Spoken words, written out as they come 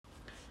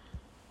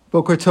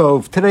Boker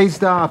Tov. Today's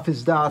daf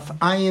is daf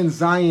Ayin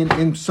Zayin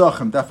in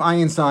Psachim. Daf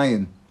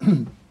Ayin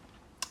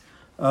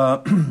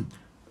Zayin.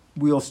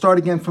 We'll start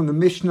again from the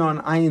Mishnah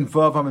on Ayin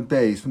Vav Amid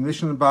Beis. From the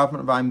Mishnah on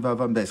Ayin Vav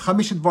Amid Beis.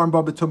 Chamishit Dvarim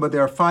Ba B'Tumah.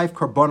 There are 5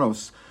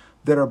 karbonos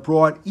that are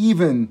brought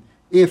even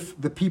if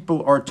the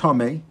people are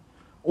tamei,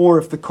 or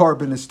if the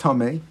carbon is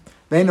tamei.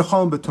 They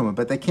nechalim b'tumah,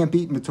 but they can't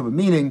be eaten b'tumah.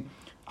 Meaning,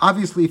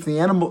 obviously, if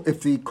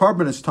the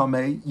carbon is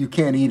tamei, you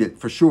can't eat it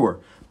for sure.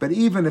 But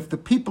even if the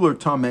people are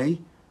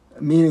tamei,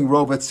 meaning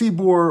Rovat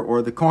Tzibur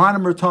or the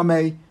Kohanim are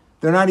tamei,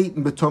 they're not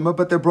eaten b'tumah,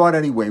 but they're brought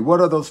anyway.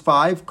 What are those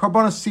 5?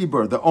 Karbonos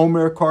Tzibur, the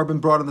Omer carbon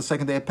brought on the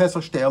second day of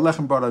Pesach, Shtei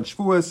Alechem brought on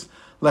Shavuos,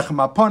 Lechem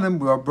Aponim,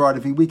 we are brought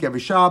every week, every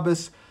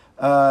Shabbos.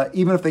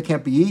 Even if they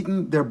can't be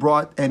eaten, they're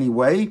brought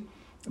anyway.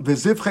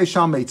 V'zivchei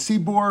Shalmei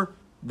Tzibur,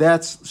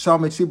 that's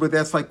Shalmei Tzibur,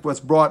 that's like what's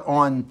brought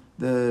on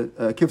the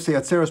Kivsei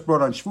Atzeres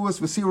brought on Shavuos,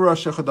 V'sir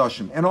Rosh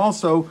Chodashim, and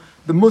also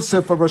the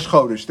Musaf of Rosh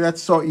Chodesh,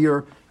 that's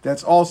Sa'ir,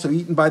 that's also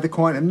eaten by the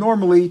Kohen. And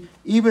normally,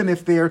 even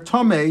if they are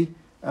Tamei,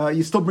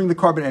 you still bring the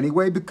carbon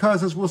anyway,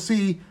 because as we'll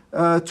see,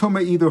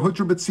 Tumah either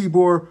Hudra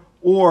B'tzibur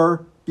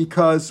or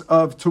because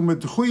of Tumah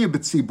D'chuya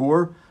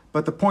B'tzibur.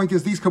 But the point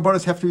is, these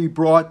karbonos have to be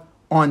brought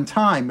on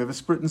time, if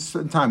it's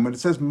certain time. When it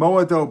says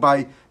Moado,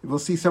 we'll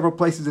see several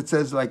places it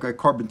says like a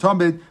carbon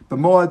Tamid, but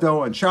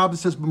Moado, and Shabbos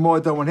says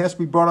Moado, when it has to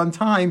be brought on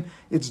time,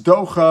 it's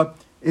Docha,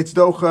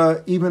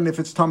 even if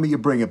it's Tumah, you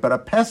bring it. But a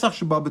Pesach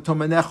Shabbat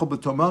B'tumah, Nechel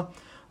B'tumah,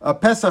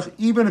 Pesach,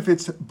 even if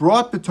it's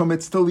brought b'tumah,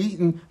 it's still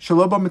eaten.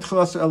 Shaloba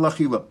mitchilas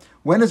elachila.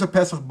 When is a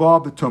Pesach ba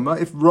b'tumah?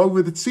 If Rov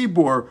with the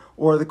tzibur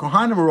or the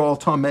kohanim are all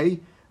tamei,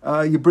 you're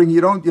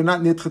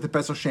not nidchet to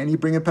Pesach sheni. You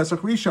bring in Pesach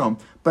rishon.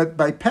 But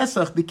by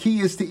Pesach, the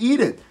key is to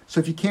eat it. So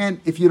if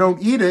you don't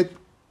eat it,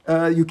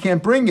 you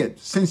can't bring it.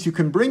 Since you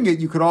can bring it,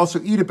 you could also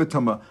eat it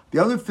b'tumah. The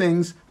other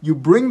things, you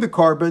bring the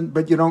carbon,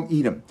 but you don't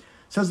eat them.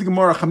 Says the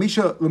Gemara,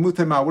 Chamisha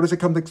lemute ma. What does it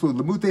come to exclude?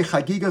 Lemute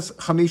chagigas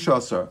chamisha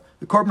asar.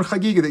 The carbon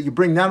chagiga that you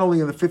bring not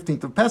only on the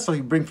 15th of Pesach,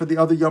 you bring for the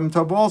other Yom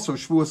Tov also,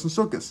 Shavuos and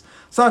Sukkos.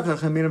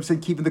 Sakach, I'm saying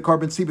keeping the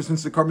carbon tzibur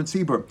since the carbon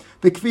tzibur.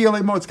 The kvi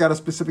alemo, it's got a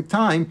specific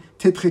time.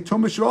 Titche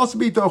tumah should also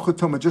be docha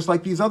tumah, just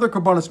like these other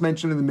karbonos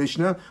mentioned in the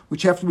Mishnah,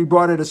 which have to be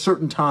brought at a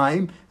certain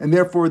time, and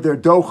therefore they're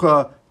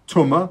docha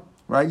tumah.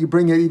 Right, you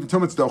bring it even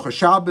tumah, it's docha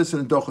Shabbos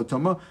and docha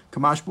tumah.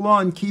 Kamash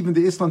b'lan, kivin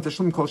the Islam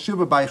tashlum kol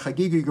shiva by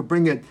chagiga. You could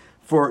bring it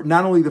for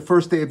not only the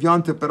first day of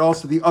Yom Tov, but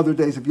also the other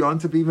days of Yom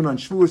Tov. Even on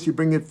Shavuos, you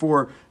bring it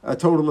for a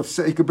total of,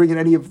 you could bring it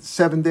any of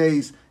 7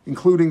 days,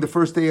 including the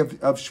first day of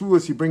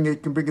Shavuos. You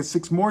can bring it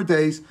 6 more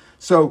days.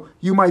 So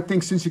you might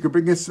think since you could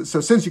bring it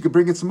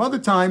some other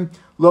time,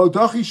 lo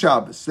dachi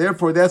Shabbos.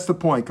 Therefore, that's the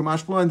point.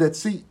 Kamash b'lan,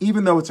 that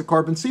even though it's a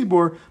carbon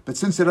tzibur, but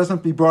since it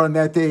doesn't be brought on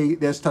that day,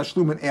 there's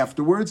tashlumin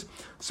afterwards.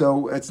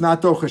 So it's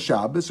not docha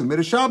Shabbos. So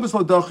midah Shabbos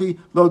lo dachi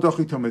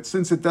tumah.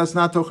 Since it does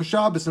not docha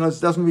Shabbos and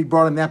it doesn't be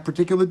brought on that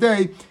particular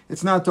day,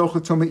 it's not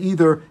docha tumah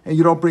either, and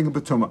you don't bring a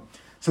b'tumah.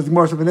 So the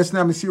Gemara says,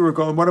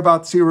 what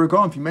about Sira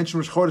Regalim? If you mention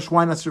Rosh Chodesh,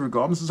 why not Sira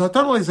Regalim? So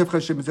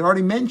it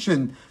already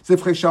mentioned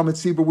Zivchei Shalmet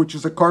Tzibur, which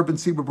is a carbon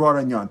tzibur brought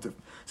on Yom Tov.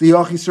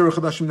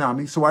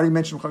 So why do you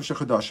mention Rosh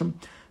Chodashim?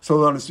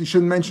 So you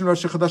shouldn't mention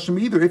Rosh Chodashim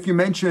either. If you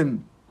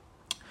mention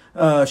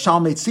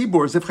Shalmet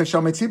Tzibur, Zivchei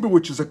Shalmet Tzibur,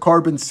 which is a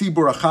carbon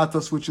tzibur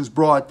achatos, which is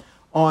brought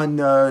on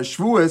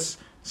Shavuos,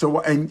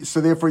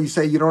 so therefore you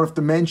say you don't have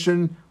to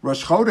mention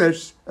Rosh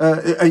Chodesh,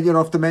 you don't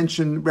have to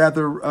mention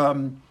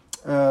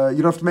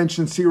you don't have to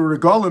mention Sira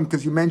Regalim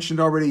because you mentioned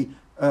already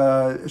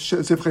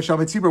Zivchei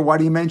Shalmet Tzibur. Why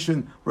do you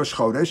mention Rosh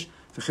Chodesh?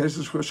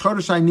 Rosh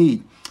Chodesh I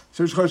need.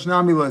 So Rosh Chodesh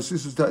Namilas.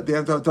 This is the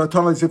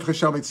Zivchei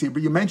Shalmet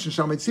Tzibur. You mentioned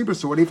Shalmet Tzibur,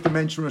 so what do you have to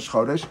mention Rosh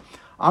Chodesh?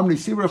 Amri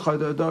Sira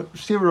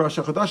Rosh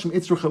Chodashim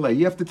Itzru Chalei.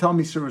 You have to tell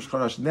me Sira Rosh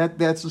Chodashim.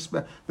 That's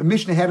the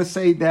Mishnah had to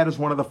say that as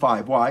one of the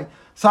 5. Why?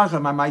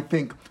 Sachem, I might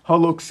think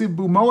Halok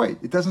Sibu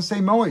Moed. It doesn't say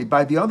Moed.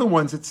 By the other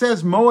ones, it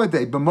says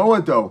Moedeh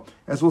B'Moedo.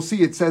 As we'll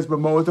see, it says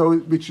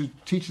B'Moedo, which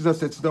teaches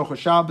us it's Docha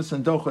Shabbos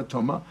and Docha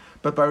Tumah.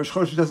 But by Rosh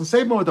Chodesh, it doesn't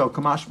say Moedo.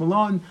 Kamash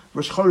Malan.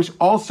 Rosh Chodesh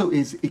also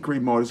is Ikri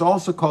Moed. It's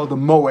also called the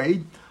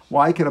Moed.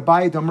 Why? Could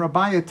Abaya Dam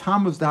Rabaya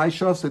Tammuz the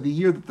Haishasa, the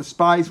year that the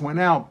spies went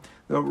out,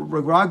 the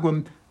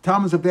Raglim.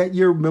 Tammuz of that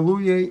year,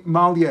 Meluye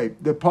Malye,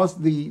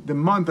 the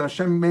month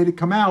Hashem made it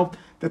come out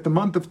that the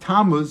month of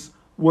Tammuz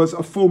was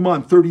a full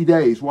month, 30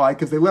 days. Why?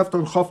 Because they left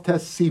on Chof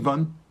Tes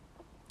Sivan.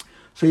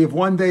 So you have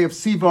 1 day of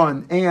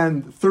Sivan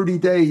and 30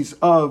 days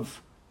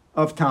of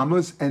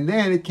Tammuz, and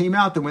then it came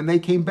out that when they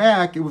came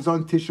back, it was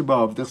on Tisha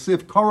B'Av. The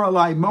Sif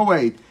Koralai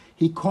Moed,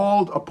 he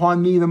called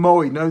upon me the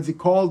Moed. In other words, he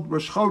called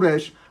Rosh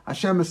Chodesh.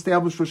 Hashem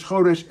established Rosh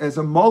Chodesh as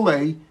a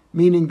Mole,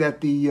 meaning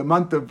that the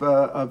month of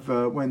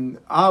when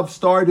Av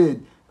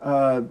started.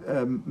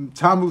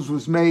 Tammuz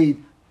was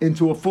made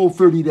into a full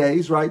 30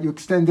 days, right? You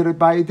extended it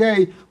by a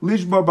day.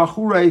 Lishbar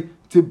Bachure,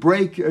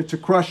 to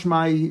crush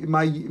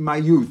my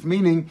youth,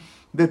 meaning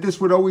that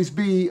this would always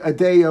be a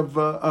day of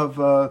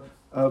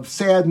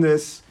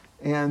sadness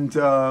and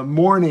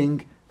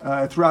mourning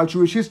throughout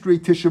Jewish history.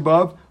 Tisha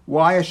B'Av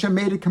why Hashem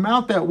made it come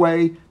out that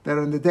way, that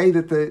on the day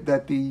that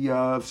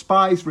the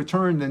spies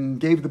returned and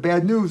gave the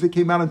bad news, it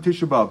came out on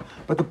Tisha B'Av.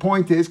 But the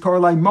point is,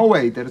 Karlai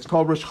Moed, that it's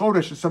called Rosh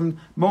Chodesh. Some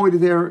Moed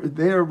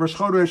there, Rosh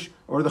Chodesh,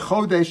 or the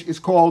Chodesh is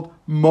called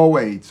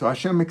Moed. So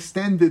Hashem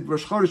extended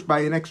Rosh Chodesh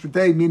by an extra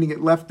day, meaning it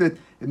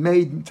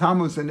made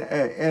Tammuz and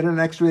added an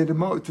extra day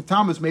to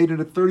Tammuz, made it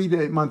a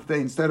 30-month day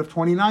instead of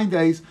 29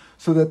 days,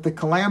 so that the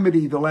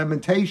calamity, the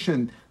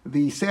lamentation,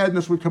 the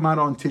sadness would come out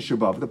on Tisha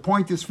B'Av. The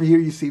point is, for here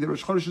you see that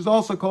Rosh Chodesh is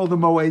also called a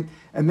Moed,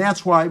 and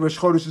that's why Rosh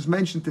Chodesh is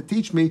mentioned to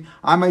teach me.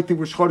 I might think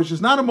Rosh Chodesh is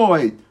not a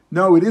Moed.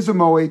 No, it is a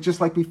Moed, just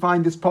like we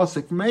find this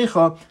pasuk from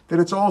Eicha, that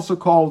it's also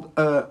called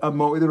a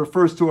Moed. It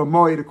refers to a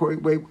Moed, according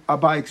to the way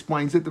Abai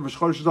explains it. The Rosh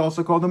Chodesh is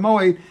also called a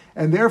Moed,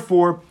 and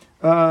therefore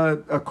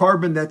a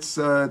carbon that's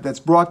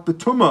brought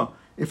betuma.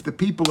 If the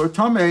people are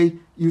tamei,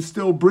 you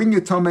still bring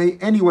a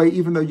tamei anyway,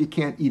 even though you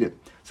can't eat it.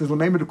 It says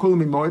l'meimer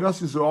dekulim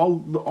imoidas is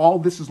all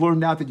this is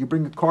learned out that you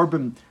bring a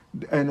carbon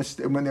and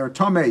when they're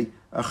tamei,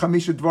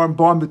 chamisha dvarim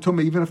ba'am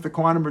betuma, even if the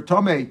kohanim are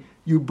tamei,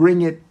 you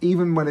bring it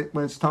even when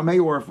it's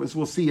tamei, or if, as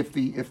we'll see, if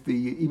the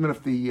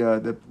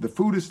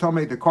food is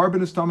tamei, the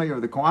carbon is tamei, or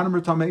the kohanim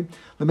are tamei.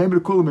 L'meimer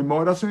dekulim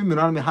imoidas.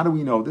 How do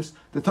we know this?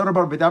 The Torah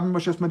about v'dabim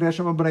Moshe Hashem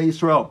b'nei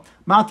Yisrael.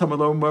 Ma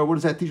tamalom. What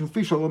does that teach?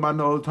 Official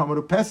l'mano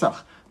tamadu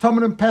Pesach.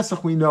 Talmud and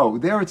Pesach we know.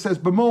 There it says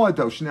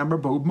b'moado, shnemer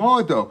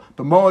b'moado.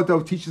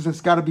 B'moado teaches us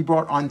it's got to be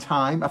brought on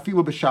time.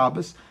 Afilu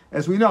b'Shabbos,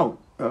 as we know.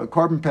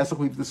 Carbon Pesach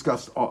we've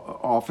discussed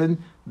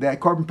often. That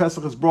carbon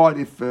Pesach is brought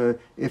if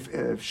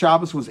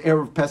Shabbos was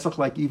Erev Pesach,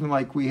 like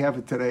we have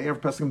it today.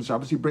 Erev Pesach and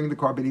Shabbos, you bring the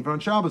carbon even on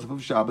Shabbos. If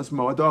Shabbos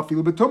moado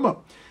afilu b'tumah.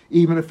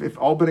 Even if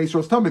all Bnei Yisrael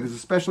is tamei, there's a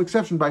special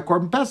exception by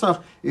carbon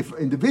Pesach. If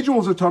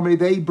individuals are tamei,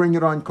 they bring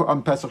it on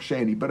Pesach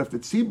Sheni. But if the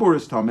tzibur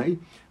is tamei,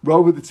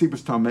 Rova the tzibur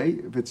is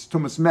tamei. If it's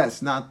tumas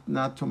mes, not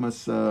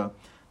tumas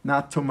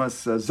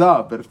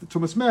zav, but if the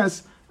tumas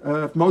mes,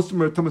 if most of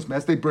them are tumas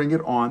mes, they bring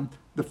it on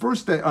the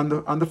first day, on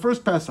the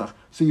first Pesach.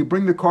 So you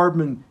bring the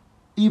carbon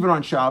even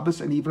on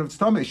Shabbos and even if it's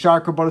tamei. Shar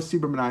karbanos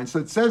tzibur menayin. So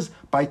it says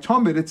by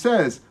tamid, it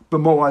says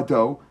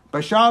b'moado.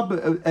 By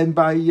Shabbos and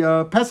by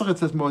Pesach it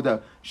says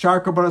moda.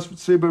 Shar karbanos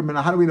tzibur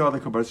menayin. How do we know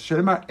the karbanos?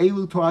 Shema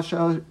elu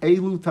tasul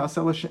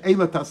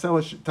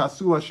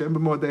Hashem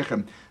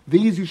b'moadechem.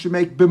 These you should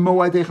make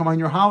b'moadechem on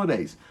your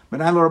holidays.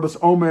 Menayin l'rabas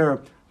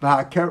omer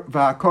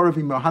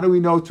v'hakaravim. How do we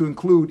know to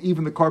include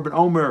even the carbon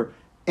omer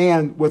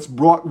and what's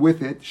brought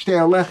with it? Shtei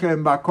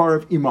alechem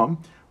v'hakarav imam.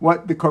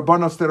 What the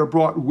karbanos that are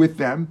brought with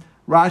them.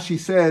 Rashi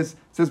says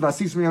that the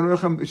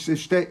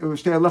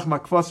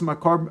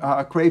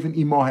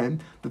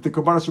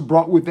karbanos are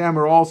brought with them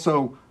are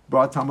also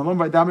brought.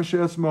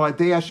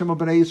 Moadei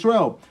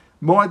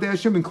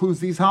Hashem includes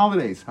these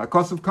holidays.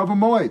 Hakosav Kavah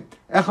Moed,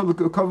 Echad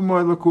Kavah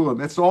Moed L'Kulam.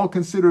 That's all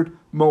considered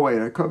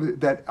Moed.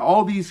 That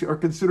all these are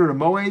considered a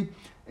Moed,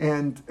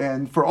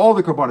 and for all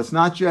the karbanos,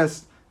 not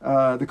just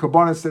the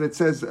karbanos that it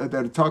says that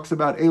it talks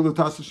about Elu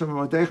Tas Hashem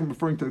Moedechem,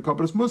 referring to the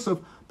karbanos Musaf,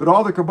 but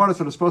all the karbanos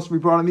that are supposed to be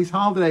brought on these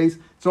holidays,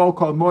 it's all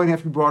called Moed and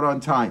have to be brought on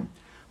time.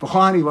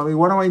 V'chani,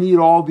 what do I need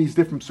all these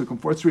different psukim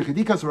for? It's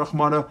Richidikas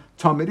Rachmana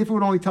Tamid. If it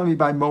would only tell me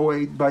by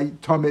Moed, by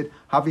Tamid,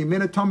 Havi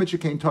Mina Tamid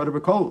Shekain Tada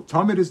B'Kol.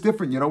 Tamid is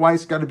different. You know why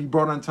it's got to be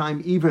brought on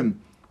time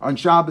even on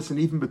Shabbos and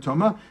even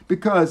B'Tumah?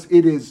 Because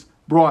it is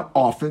brought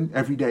often,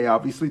 every day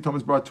obviously. Tamid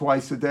is brought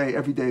twice a day,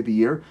 every day of the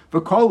year.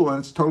 V'Kol, and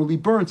it's totally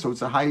burnt, so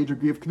it's a higher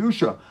degree of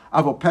Kedusha.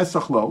 Avo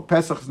Pesach lo.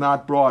 Pesach is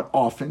not brought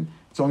often.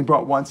 It's only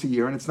brought once a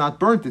year, and it's not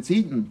burnt, it's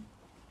eaten.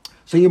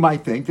 So you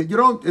might think that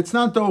it's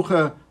not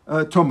Docha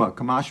Tumah.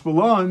 Kamash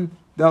Balon,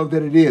 though,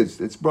 that it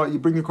is. It's brought, you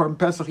bring the carbon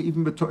Pesach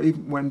even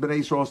when Bnei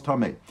Yisrael is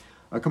Tameh.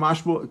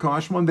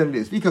 Kamashmon that it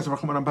is. Because of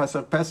Rachman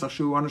Pesach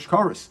Shu Onish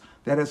Koris.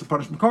 That has a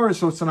punishment Koris,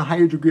 so it's on a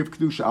higher degree of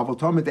Kedusha. Avol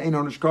Tamid Ein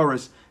Onish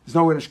Koris. There's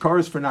no Onish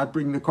Koris for not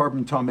bringing the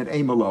carbon Tamid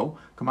Eimalo.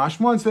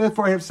 Kamashmon, so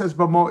therefore it says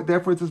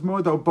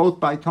Modo both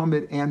by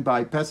Tamid and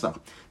by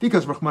Pesach.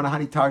 Because Rachman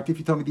Hani Tart, if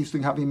you tell me these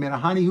things have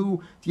Menahani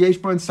who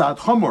Tieshban Sad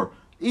Chomor.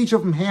 Each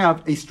of them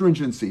have a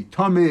stringency.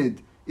 Tamid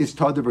is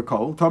Tadir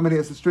B'Kol. Tamid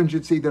has a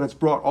stringency that it's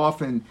brought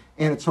often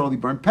and it's totally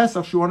burned.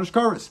 Pesach Shu Onish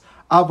Koris.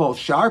 Aval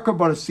Shar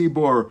Karbanos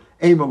Sibor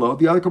Emelo.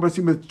 The other Karbanos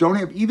Sibor don't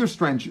have either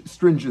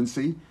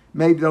stringency.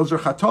 Maybe those are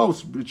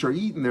chatos, which are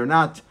eaten. They're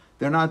not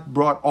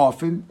brought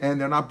often, and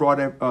they're not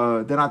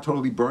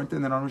totally burnt,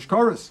 and they're not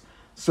mishkaris.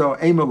 So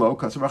Emelo,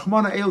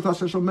 Kasarachmana El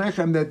Tasashal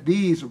Mechem, that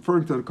these,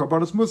 referring to the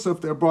Karbanos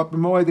Musaf, they're brought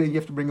b'moed, and you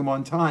have to bring them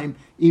on time,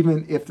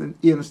 even if in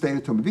a state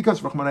of tumah.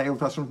 Because Rachmana El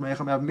Tasashal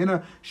Mechem have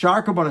mina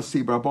Shar Karbanos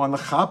Sibra, Bon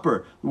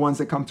Lechaper, the ones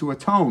that come to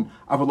atone.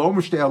 Aval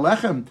Omer Shtei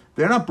Alechem,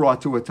 they're not brought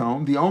to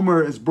atone. The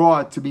Omer is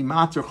brought to be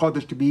matzah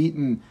chodesh, to be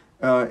eaten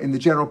in the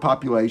general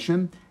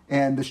population.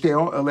 And the Shtei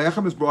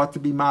Alechem is brought to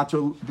be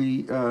matzah,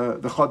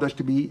 the chodesh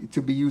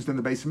to be used in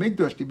the Beis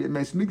Hamikdash, to be in the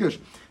Beis Hamikdash.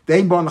 They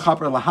ain't brought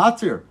lechaper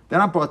lahatir. They're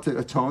not brought to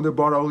atone. They're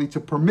brought only to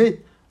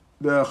permit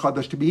the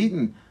chodesh to be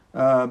eaten.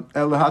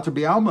 Lahatir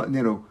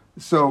bi'alma,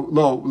 So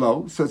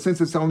low. So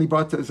since it's only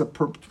brought to, as a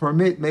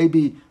permit,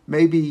 maybe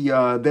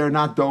they're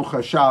not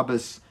docha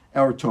Shabbos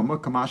or Tumah,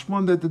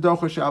 Kamashmon, that the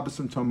Docha Shabbos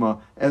and Tumah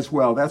as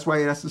well. That's why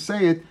it has to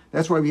say it.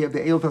 That's why we have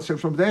the Eil Tashem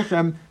Shem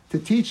Dechem to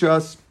teach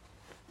us,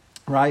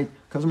 right?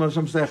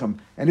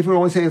 And if we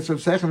only say it's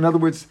Sechem, in other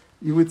words,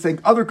 you would think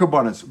other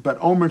Kabbanas, but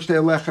Omer and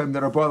Shtei Lechem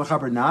that are Ba'al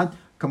Chaber not,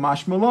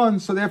 Kamash Malon,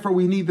 so therefore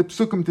we need the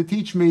Psukim to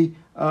teach me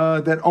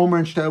that Omer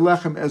and Shtei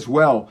Lechem as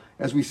well.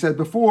 As we said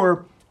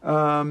before,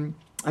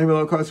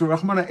 because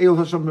Rachmana El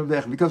Hashem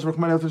because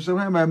Rachmana El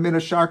Hashem I'm in a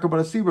sharka but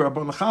a sibur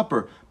upon the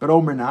chaper, but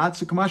Omer not.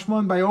 So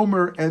Kamashmon by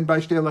Omer and by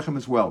Shtei Lechem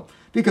as well.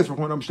 Because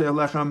Rachmana Shtei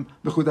Lechem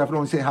the Chudaf would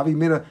only say Havi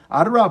Mina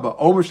Adarabba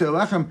Omer Shtei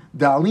Lechem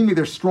Da'alimi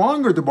they're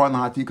stronger to Bar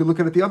Lahati. You could look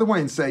at it the other way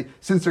and say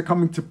since they're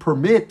coming to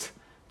permit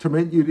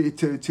you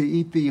to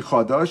eat the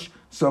chadash,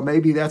 so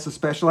maybe that's a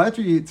special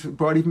attribute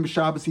brought even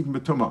b'Shabbos, even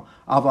b'Tumah.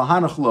 Aval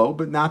hanach lo,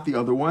 but not the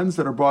other ones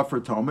that are brought for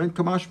atonement.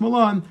 Kamash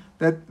malan,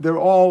 that they're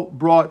all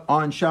brought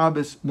on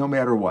Shabbos no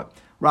matter what.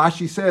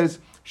 Rashi says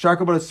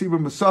sharka bar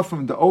sibur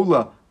musafim the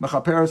ola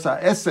mechaperes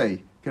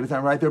ha'esei. Get it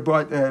down right? They're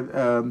brought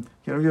ein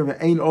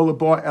ola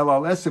bar el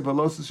al esei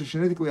velosus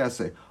shenitikli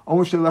esei.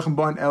 Omer shelechem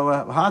bar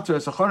el hater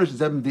es acharish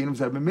zebim dinam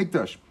zebim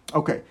mikdash.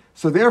 Okay,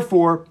 so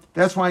therefore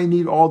that's why you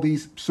need all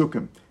these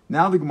psukim.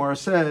 Now the Gemara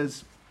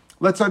says,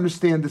 let's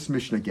understand this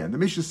Mishnah again. The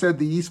Mishnah said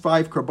these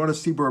 5 karbonos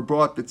sibur are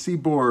brought, but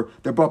sibur,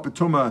 they're brought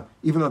b'tumah,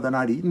 even though they're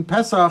not eaten.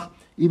 Pesach,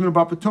 even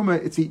about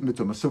b'tumah, it's eaten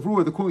b'tumah.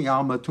 Savruah, the kuli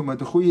alma, tumah,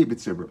 dechuyi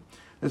b'tzibur.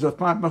 There's a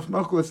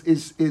machlokas,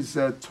 is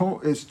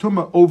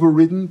tumah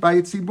overridden by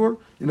its sibur?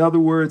 In other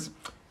words,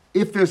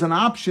 if there's an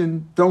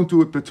option, don't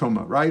do it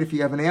b'tumah, right? If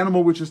you have an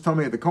animal which is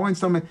tumah, the kohen's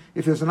tumah,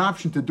 if there's an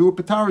option to do it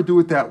b'tara, do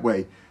it that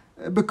way.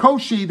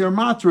 Bekoshi, they're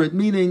matrit,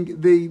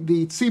 meaning the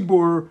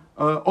tzibur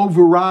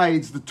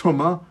overrides the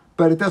tumah,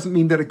 but it doesn't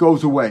mean that it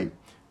goes away.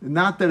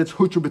 Not that it's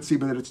hutra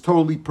b'tzibur, that it's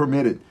totally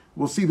permitted.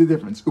 We'll see the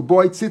difference.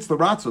 Uboy tzitz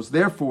l'ratzos.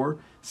 Therefore,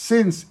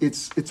 since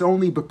it's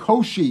only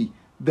bekoshi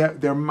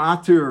that they're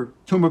matir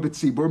tumah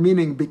b'tzibur,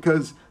 meaning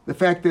because the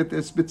fact that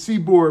this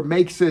b'tzibur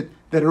makes it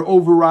that it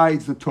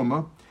overrides the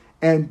tumah,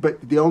 but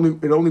it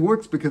only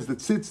works because the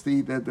tzitz,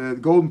 the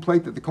golden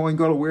plate that the Kohen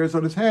Gadol wears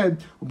on his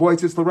head, uboy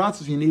tzitz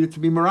l'ratzos, you need it to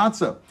be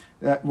maratza.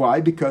 Why?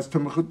 Because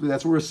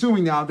that's what we're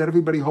assuming now, that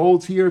everybody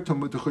holds here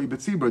tumah t'chuy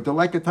b'tzibur. The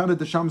lekatana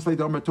d'sham slei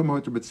damer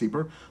tumah huter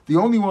b'tzibur. The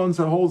only ones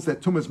that holds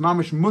that tumah is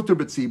mamish muter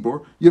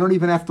b'tzibur. You don't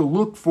even have to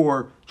look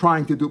for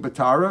trying to do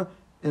b'tara.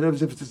 And if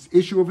it's an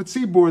issue of a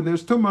tzibur and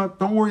there's tumah,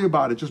 don't worry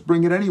about it. Just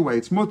bring it anyway.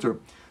 It's muter.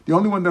 The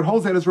only one that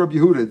holds that is Rabbi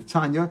Yehuda.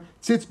 Tanya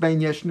tzitz ben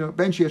sheyeshno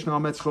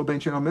metzcho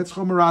ben sheyeno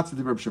metzcho maratza.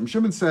 The Rabbi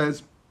Shimon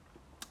says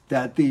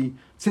that the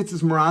tzitz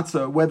is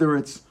maratza whether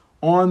it's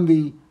on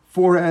the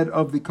forehead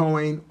of the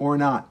Kohen or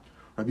not.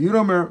 Rabbi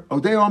Yehuda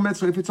odei al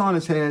metzcho, if it's on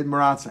his head,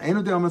 maratza. Ein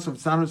odei al metzcho, if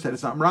it's on his head,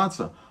 it's not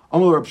maratza.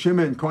 Amar Rabbi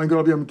Shimon, Kohen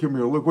Gadol b'yom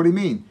kippur. Look, what do you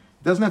mean?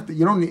 It doesn't have to.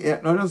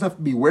 It doesn't have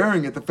to be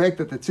wearing it. The fact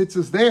that the tzitz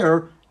is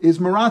there is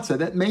maratza.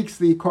 That makes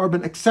the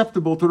carbon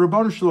acceptable to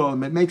Rabbanu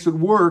Shalom. It makes it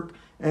work,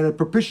 and it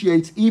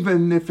propitiates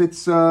even if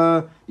it's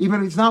not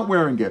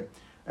wearing it.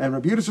 And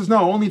Rabbi Yehuda says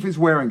no, only if he's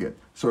wearing it.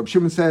 So Rabbi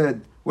Shimon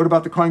said, what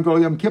about the Kohen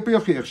Gadol Yom Kippur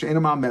Yochiach she'eino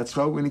ma'al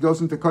metzcho? When he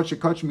goes into Kachim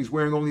Kachim, he's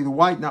wearing only the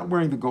white, not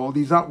wearing the gold.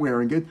 He's not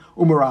wearing it.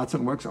 Umaratz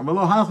and works. Amar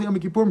lo halach Yom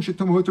Kippurim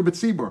she'tumah huter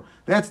b'tzibur.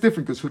 That's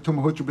different because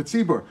tumah huter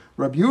b'tzibur.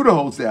 Rabbi Yehuda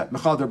holds that.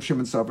 Mechal Rabbi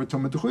Shimon suffered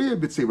tumah t'chuya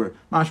b'tzibur.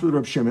 Mashma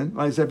Rabbi Shimon,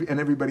 and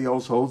everybody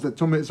else holds that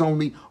tumah is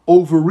only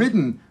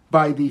overridden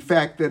by the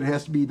fact that it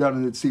has to be done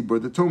in the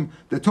tzibur. The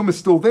tumah is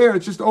still there.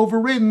 It's just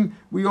overridden.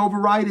 We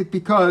override it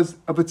because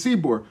of a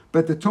tzibur,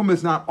 but the tumah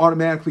is not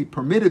automatically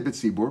permitted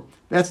b'tzibur.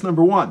 That's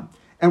number one.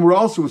 And we're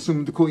also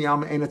assuming the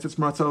kuliyama ain't tzitz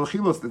maratza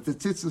l'chilos, that the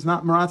tzitz is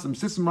not maratza,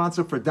 tzitz is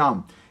maratza for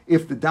dam.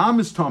 If the dam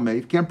is tamei,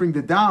 if you can't bring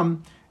the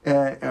dam,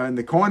 and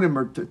the kohanim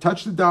are to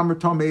touch the dam or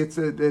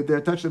tamei,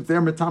 they're touched if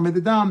they're tamei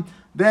the dam,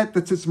 that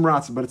the tzitz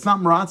maratza, but it's not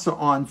maratza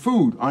on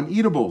food, on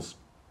eatables.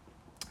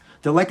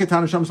 The only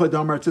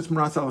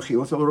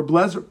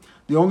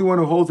one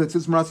who holds that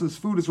tzitz maratza is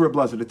food is Reb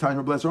Lezer. The time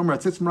Reb Lezer Omer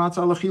tzitz maratza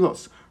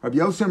alachilos. Rabbi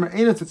Yosef Omer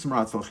ain't tzitz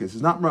maratza alachilos. It's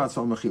not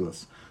maratza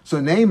alachilos. So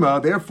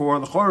Neima, therefore,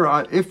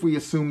 l'chora, if we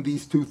assume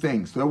these two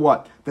things, so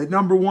what? That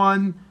number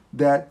one,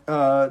 that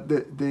that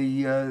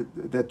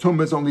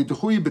tumah is only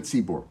dechuy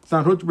b'tzibur. It's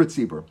not hut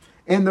b'tzibur.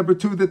 And number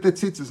two, that the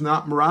tzitz is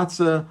not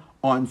maratza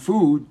on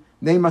food.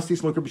 Neima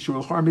stis look Rabbi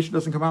Yeshua. L'chora mission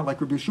doesn't come out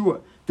like Rabbi Yeshua.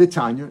 The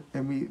Tanya,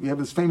 and we have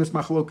this famous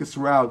machlokas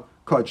throughout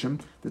Kodshim.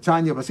 The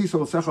Tanya, Vasiso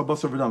l'secha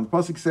basar v'dam. The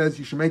pasuk says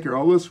you should make your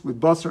olus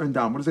with basar and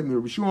dam. What does that mean?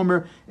 Rabbi Yeshua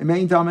Omer, it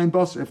main dam and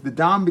basar. If the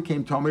dam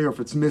became tamei, or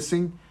if it's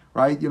missing,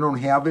 right, you don't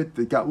have it,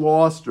 it got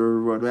lost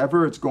or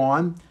whatever, it's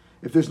gone.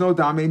 If there's no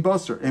dam, ain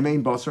basar. It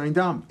main basar and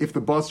dam. If the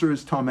basar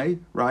is tamei,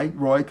 right,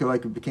 roy,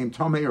 like it became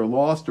tamei or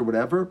lost or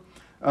whatever,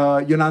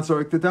 you're not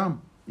zorik the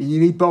dam. You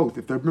need both.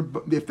 If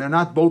they're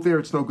not both there,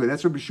 it's no good.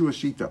 That's Rabbi Yeshua's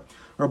shita.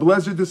 Rabbi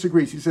Lezer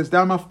disagrees. He says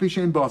dam af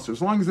pishein basar.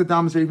 As long as the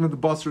dam is there, even if the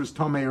basar is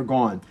tamei or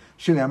gone.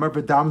 Shenemar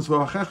v'dam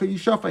zvachecha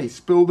yishafa.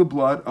 Spill the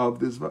blood of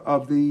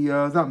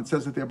the dam. It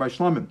says it there by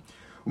Shlomo.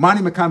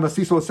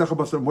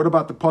 What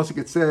about the pasuk?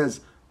 It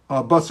says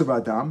basar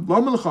adam.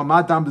 Lo melcha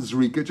ma dam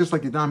bezrika, just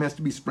like the dam has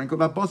to be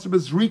sprinkled. That basar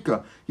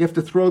bezrika, you have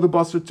to throw the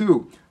basar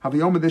too.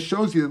 Haviyoma, this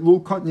shows you that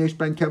lul katan yesh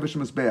ben kevish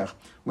mizbeach.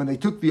 When they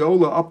took the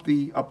ola up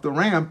the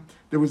ramp,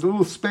 there was a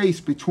little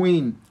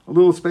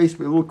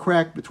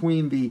crack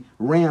between the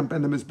ramp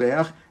and the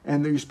mizbeach,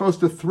 and you're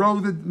supposed to throw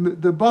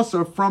the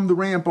basar from the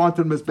ramp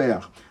onto the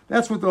mizbeach.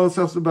 That's what the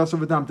Osel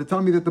basar v'dam, to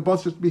tell me that the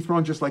basar is to be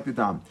thrown just like the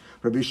dam.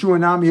 Rabbi Yeshua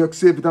nami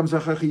yaksiv dam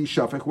zachachi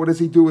yishafech. What does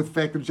he do with the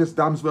fact that just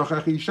dam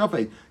zachachi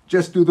yishafech?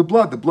 Just do the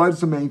blood. The blood is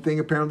the main thing,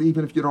 apparently,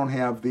 even if you don't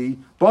have the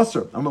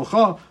basar.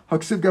 Amalcha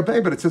haksiv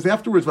gabei, but it says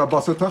afterwards,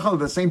 basar tachal.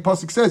 The same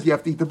pasuk says you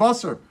have to eat the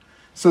basar.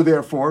 So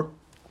therefore,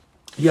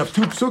 you have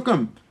two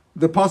psukim.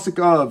 The pasuk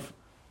of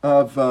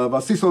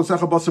vasisol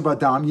secha basar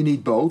v'dam, you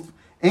need both,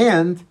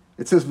 and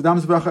it says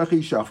v'dam zachachi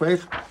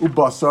yishafech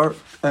ubasar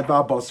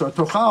basar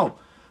tochal.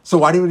 So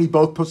why do you need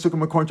both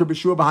pasukim according to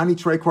Beshua? Bahani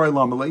trei koi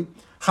lamali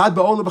chad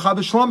ba'ola b'chad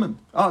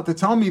b'shlamim. To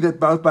tell me that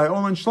by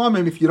ola and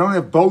shlamim, if you don't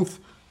have both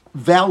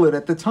valid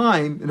at the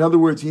time, in other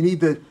words, you need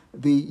to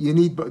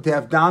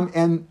have dam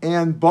and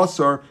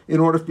basar in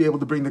order to be able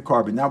to bring the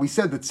carbon. Now we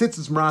said that tzitz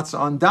is maratza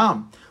on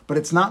dam, but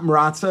it's not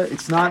maratza.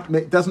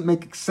 It doesn't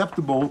make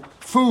acceptable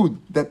food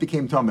that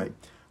became tamei.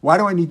 Why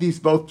do I need these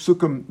both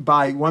psukim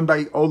one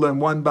by ola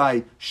and one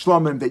by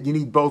shlamim, that you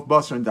need both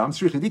basar and dam?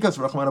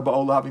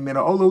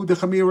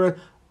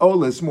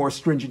 Ola is more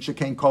stringent,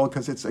 shekain kol,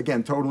 because it's,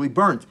 again, totally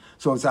burnt.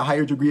 So it's a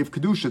higher degree of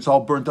kedusha. It's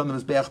all burnt on the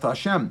mizbeach to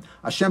Hashem.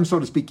 Hashem, so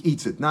to speak,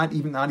 eats it. Not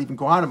even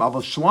kohanim.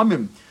 Aval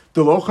shlamim,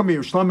 the lo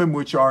chamir shlamim,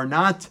 which are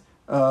not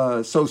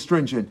so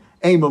stringent.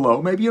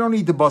 Aimalo. Maybe you don't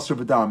need the basar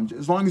v'dam.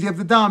 As long as you have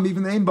the dam,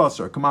 even the aim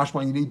basar.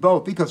 Kamashman, you need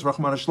both, because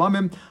rachman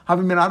shlamim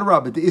having min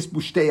adarabah the isbu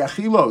shtei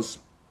achilos.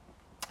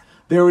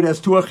 There it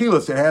has two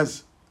achilas. It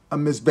has a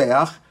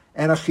mizbeach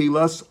and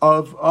achilas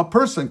of a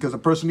person, because a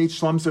person eats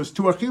shlums. There's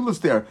two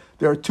achilas there.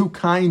 There are two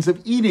kinds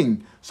of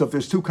eating. So if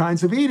there's two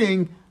kinds of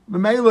eating,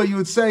 Mamela, you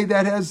would say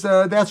that has.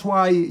 That's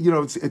why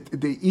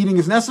the eating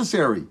is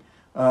necessary,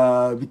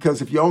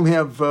 because if you only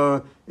have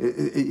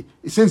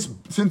since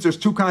there's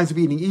two kinds of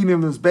eating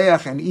of the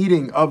mizbeach and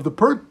eating of the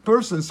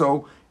person,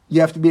 so you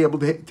have to be able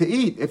to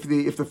eat. If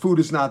the food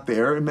is not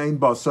there, it main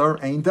basar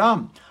ain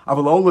dam.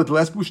 Avalola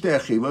less bushtei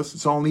achilas.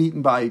 It's only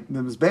eaten by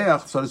the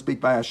mizbeach, so to speak,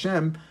 by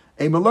Hashem.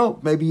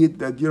 Amalo, maybe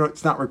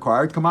it's not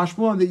required.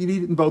 Kamashmulan, that you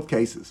need it in both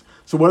cases.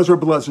 So what does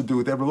Rabbi Lezer do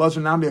with that? Rabbi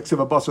Lezer nami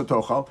yaksiv basar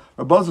tochal.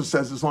 Rabbi Lezer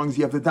says as long as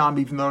you have the dam,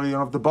 even though you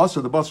don't have the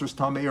basar is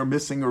tamei or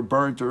missing or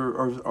burnt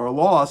or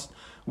lost.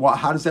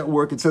 How does that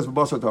work? It says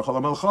basar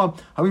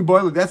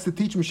tochal. That's to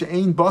teach me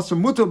she'ain basar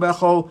mutar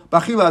bechol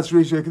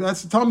bachila.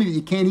 That's to tell me that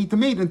you can't eat the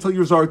meat until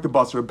you're zarek the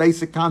basar. A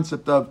basic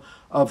concept of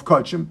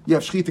kachim. You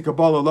have shchita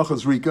kabbalah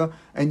lachas rika,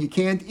 and you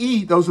can't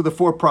eat. Those are the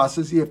four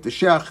processes. You have to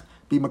shech,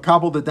 be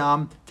makabel the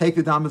dam, take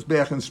the dam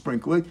mizbeach and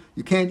sprinkle it.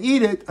 You can't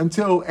eat it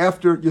until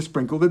after you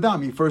sprinkle the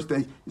dam.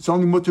 It's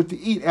only mutter to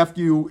eat after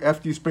you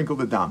sprinkle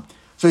the dam.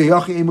 So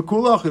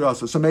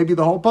maybe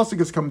the whole pasuk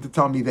is coming to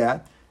tell me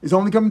that. It's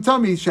only coming to tell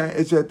me is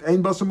that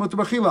ein basar mutar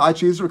b'chila.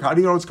 How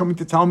do you know it's coming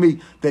to tell me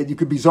that you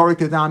could be zarek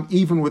the dam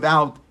even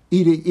without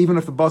eating, even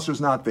if the basar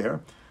is not there?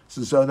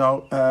 So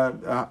no.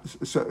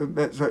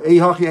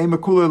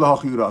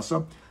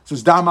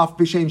 Says dam af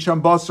b'shein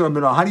sham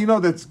basar. How do you know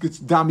that it's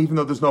dam even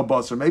though there's no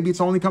basar? Maybe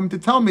it's only coming to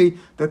tell me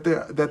that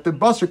the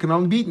basar can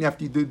only be eaten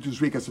after you do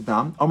zrikas of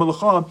dam.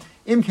 Amalacha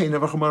imkein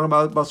nevachamar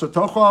basar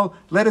tochal.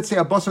 Let it say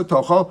a basar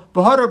tochal.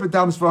 B'hadar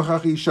b'dam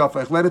zvachachi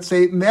shafech. Let it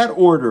say it in that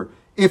order.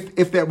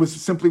 If that was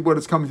simply what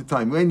it's coming to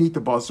tell me, when you eat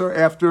the basar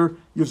after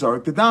you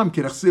zarik the dam.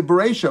 Kirachsi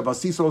bereisha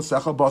vasisol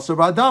secha basar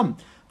v'adam.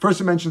 First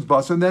it mentions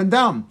basar and then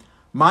dam.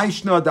 Why did it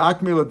say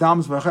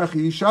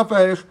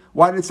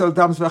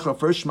dam zvecha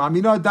first?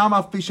 Shmamina dam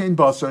af pishein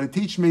basar. To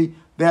teach me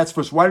that's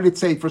first. Why did it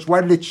say first?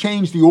 Why did it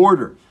change the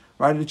order?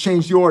 Why did it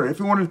change the order? If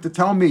you wanted to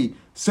tell me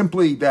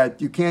simply that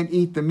you can't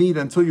eat the meat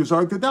until you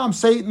zarek the dam,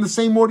 say it in the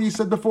same order you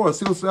said before.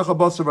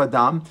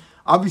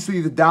 Obviously,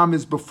 the dam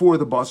is before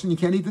the basar, and you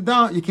can't eat the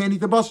dam. You can't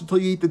eat the basar until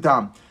you eat the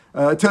dam.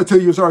 Till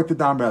you zarek the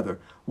dam, rather.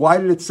 Why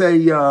did it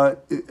say? Why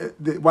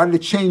did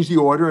it change the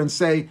order and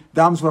say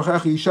dam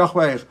zvachachi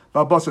yishachveich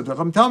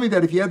v'basar? Tell me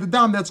that if you had the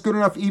dam, that's good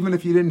enough, even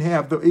if you didn't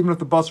have even if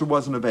the basar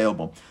wasn't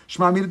available.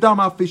 Shema mina dam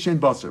af fishen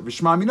basar.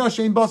 V'shema mina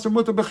shein basar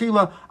mutar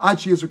b'chila ad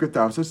sheyizruk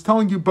dam. So it's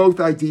telling you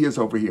both ideas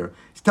over here.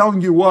 It's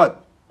telling you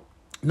what.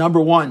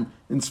 Number one,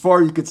 in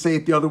Sfar you could say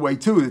it the other way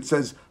too. It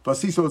says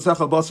vasiso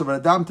tzechal basar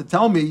v'adam, to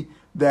tell me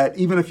that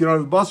even if you don't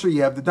have the basar,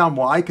 you have the dam.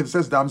 Why? Because it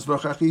says dam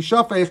zvachachi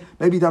shafech.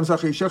 Maybe dam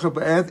zvachachi shafech,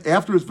 but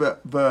afterwards the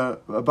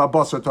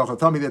basar tochel.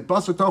 Tell me that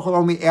basar tochel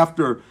only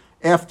after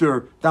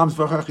dam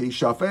zvachachi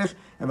shafech,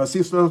 and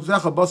vasis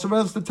zechel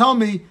basar to tell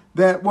me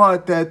that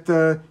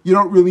you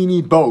don't really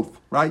need both,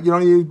 right? You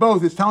don't need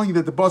both. It's telling you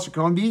that the basar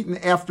can only be eaten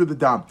after the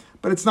dam,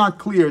 but it's not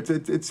clear.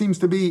 It seems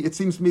to me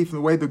from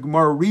the way the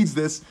Gemara reads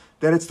this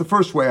that it's the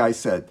first way I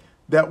said.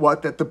 That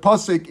the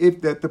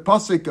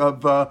pasuk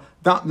of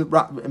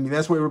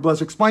that's why Rebbe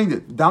Lezer explained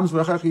it. Dam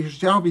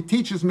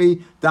teaches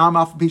me dam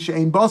af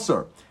b'shein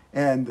basar,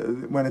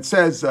 And when it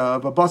says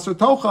v'basar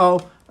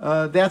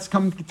tochal, that's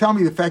come to tell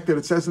me the fact that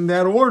it says in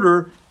that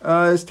order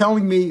is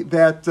telling me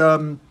that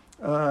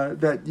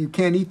that you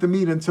can't eat the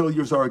meat until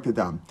you're Zarek to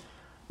Dam.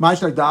 Why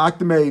did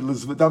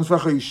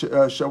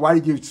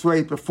you say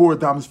it before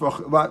Dam?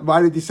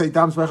 Why did you say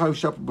Dam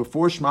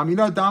before Shema? You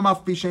know, Dam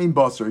af bishain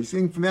basar. He's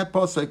saying from that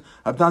pasuk,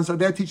 I've done so.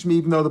 That teaches me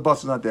even though the basar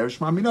is not there.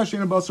 Shema mina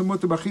shein basar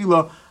mutar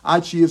b'chila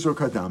ad sheyizor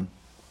kadam.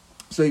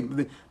 So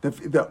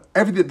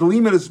the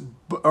limit is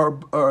are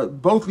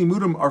both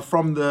limudim are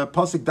from the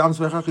pasuk Dam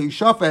zvechach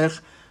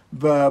yishafech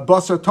the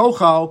basar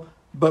tochal.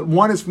 But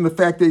one is from the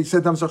fact that he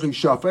said Dam zvechach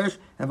yishafech,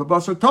 and the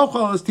basar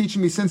tochal is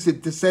teaching me since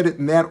it said it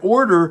in that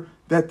order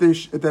that the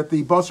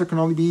basar can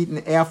only be eaten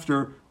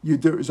after you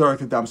zarek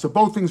the dam. So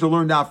both things are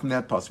learned out from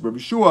that pasuk. Rabbi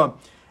Shua,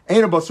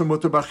 ein basar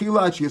mutar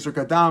b'chila ad sheyizor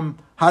kadam.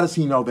 How does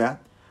he know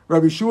that?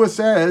 Rabbi Shua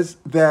says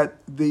that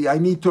I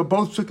need to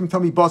both psukim tell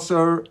me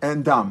basar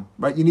and dam.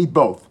 Right, you need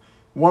both.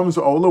 One's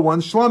ola,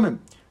 one's shlamim.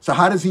 So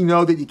how does he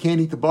know that you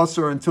can't eat the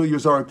basar until you're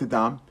zarek the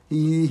dam?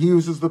 He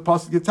uses the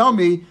pasuk to tell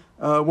me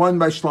one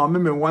by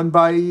shlamim and one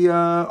by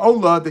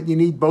ola that you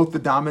need both the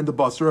dam and the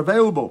basar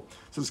available.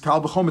 So it's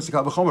kal v'chomer, it's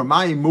kal v'chomer.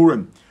 Ma'im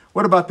murim.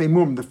 What about the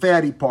murim, the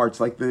fatty parts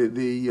like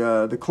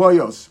the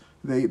kloyos,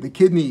 the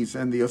kidneys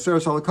and the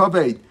oseres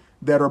halakaved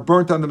that are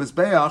burnt on the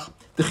mizbeach?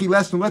 The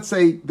chilesnu, let's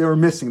say they were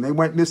missing, they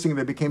went missing,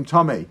 they became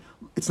tamei.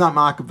 It's not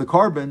mak of the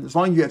carbon. As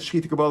long as you get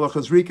shchita kabbalah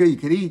chazrika, you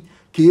can eat.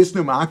 Ki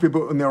yisnu ma'akiv,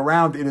 but when they're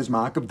around, it is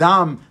ma'akiv.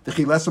 Dam, the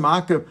chilesu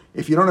ma'akiv.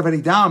 If you don't have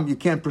any dam, you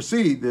can't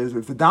proceed.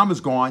 If the dam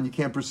is gone, you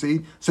can't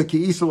proceed. So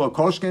ki yisa lo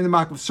koshkein the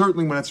ma'akiv.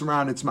 Certainly when it's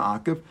around, it's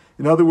ma'akiv.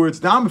 In other words,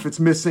 dam, if it's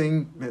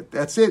missing,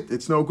 that's it.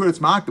 It's no good. It's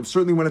ma'akiv.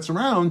 Certainly when it's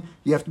around,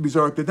 you have to be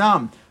zarek the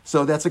dam.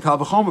 So that's a kal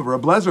v'chomer.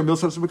 Reb Lezer,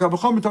 milsav kal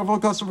v'chomer, tavol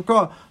kasav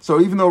v'ka.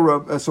 So even though,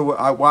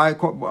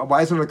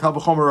 why isn't it a kal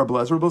v'chomer Reb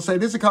Lezer? We'll say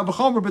it is a kal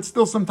v'chomer, but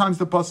still sometimes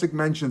the pasuk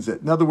mentions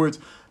it. In other words,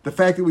 the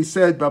fact that we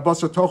said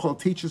Basar Tochel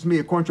teaches me,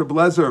 according to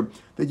Blazer,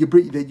 that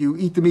you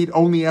eat the meat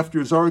only after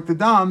you zarek the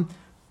dam.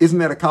 Isn't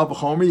that a kal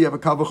v'chomer? You have a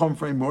kal v'chomer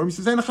for more. He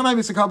says,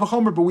 it's a kal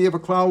v'chomer, but we have a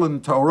klal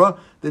in Torah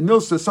that Mil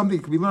says something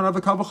that can be learned out of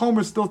a kal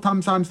v'chomer. Still,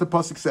 sometimes the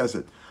pasuk says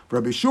it. For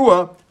Rabbi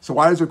Shua, so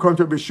why does it come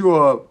to Rabbi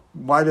Shua?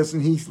 Why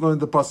doesn't he learn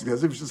the pasuk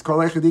as if it's just kol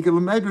echad ikad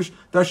l'medrash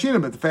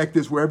darshinim? But the fact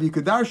is, wherever you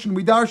could darshan,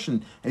 we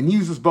darshan, and he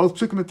uses both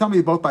psukim and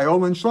tummy, both by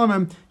ola and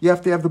shlamim. You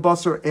have to have the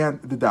basar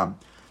and the dam.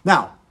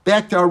 Now,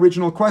 back to our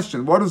original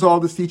question. What is all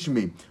this teaching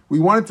me? We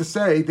wanted to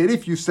say that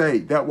if you say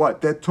that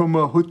that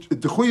tumah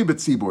dechuya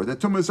b'tzibur, that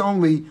tumah is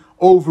only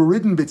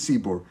overridden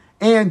b'tzibur,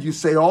 and you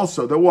say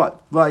also that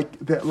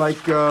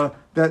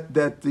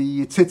that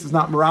the tzitz is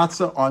not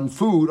maratza on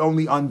food,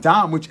 only on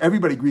dam, which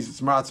everybody agrees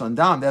it's maratza on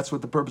dam. That's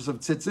what the purpose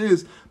of tzitz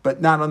is,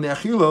 but not on the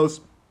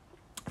achilos.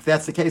 If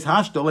that's the case,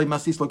 hashdole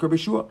masis lo Rabbi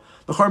Shua.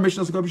 The Chor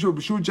Mishnah Rabbi Shua.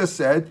 Rabbi Shua just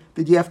said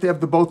that you have to have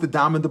both the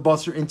dam and the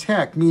basar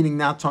intact, meaning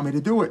not tummy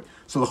to do it.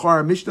 So the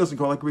Chor Mishnah doesn't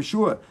go like Rabbi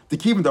Shua. The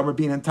kivin damer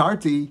being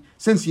entirety,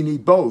 since you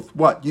need both.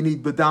 What you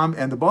need the dam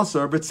and the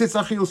basar, but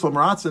tzitz achilos lo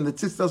maratza, and the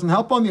tzitz doesn't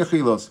help on the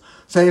achilos.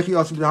 So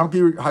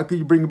how can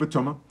you bring a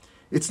betuma?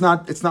 It's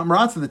not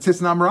maratza. The tzitz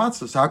is not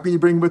maratza. So how can you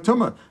bring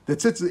betuma? The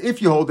tzitz,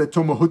 if you hold that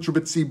tumah hutra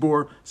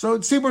b'tzibur, so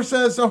tzibur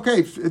says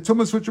okay,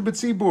 tumah is hutra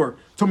b'tzibur,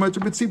 tumah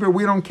hutra b'tzibur.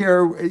 We don't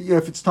care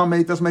if it's tamei.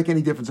 It doesn't make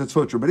any difference. It's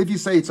hutra. But if you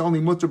say it's only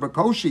mutar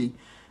b'koshi,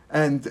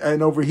 and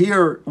over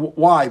here,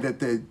 why that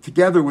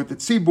together with the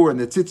tzibur and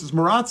the tzitz is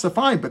maratza,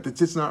 fine. But the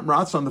tzitz is not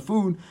maratza on the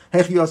food.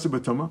 Hechi yasa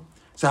b'tumah.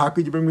 So how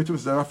could you bring betuma?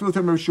 So I feel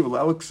Rabbi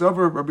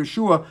Shua, Rabbi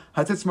Shua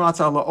hatzitz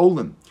maratza ala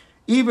olim.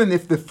 Even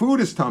if the food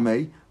is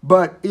tamei,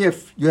 but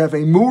if you have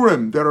a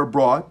murim that are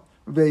brought,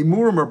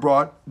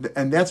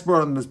 and that's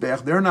brought on the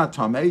mizbeach, they're not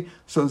tamei,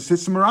 so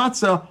it's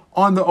maratza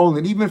on the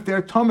olin. Even if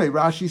they're tamei,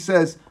 Rashi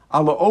says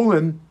ala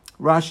olin.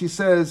 Rashi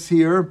says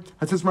here,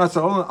 hatzitz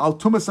maratza olin al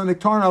tumas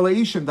aniktarin ala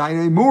ishim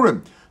dainei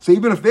murim. So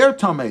even if they're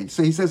tamei,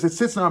 so he says it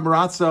sits on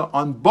maratza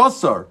on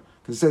basar,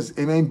 because it says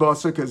imein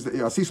basar, because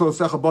asisol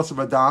secha basar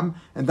v'dam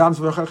and dam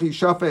zvachachi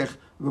shafech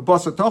the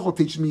basar tochel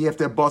teaches me you have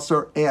to have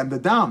basar and the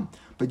dam.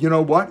 But you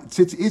know what?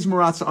 Tzitz is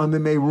maratza on the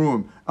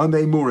meirum, on the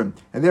murim,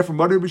 and therefore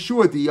Mother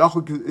B'Shua the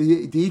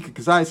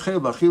kazayis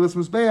chel achilas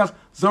mizbeach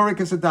zorek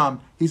es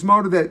adam. He's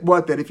motive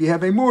that if you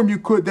have a murim you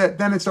could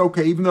then it's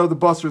okay even though the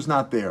basar is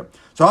not there.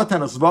 So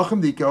hatanas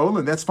zvachim dikol,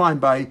 and that's fine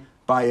by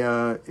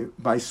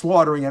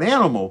slaughtering an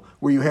animal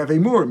where you have a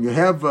murim, you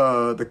have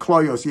the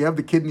kloyos, you have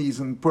the kidneys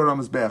and put it on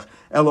mizbeach.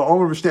 Ela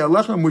omer v'shtei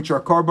alechem, which are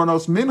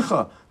karbanos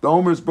mincha. The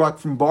omer is brought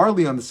from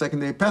barley on the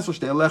second day of Pesach.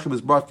 Shtei alechem is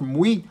brought from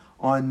wheat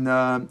on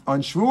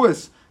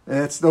Shavuos.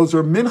 Those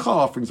are mincha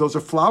offerings. Those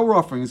are flour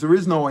offerings. There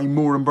is no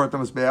imur in burnt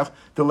on mizbeach.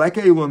 The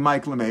lekeilu and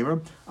Michael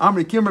Memer.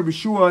 Amri kim Rabbi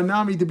Shua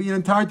nami to be an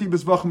entirety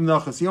bezvachim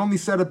menachos. He only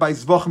said it by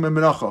zvachim and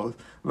menachos.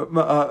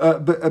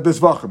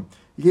 Bezvachim.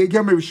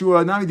 Kim Rabbi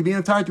Shua nami to be an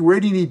entirety. Where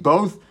do you need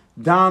both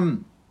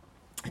dam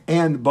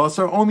and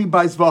basar? Only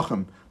by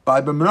zvachim.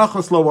 By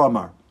menachos lo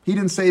amar. He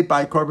didn't say it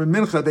by carbon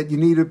mincha that you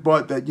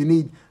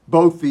need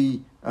both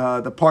the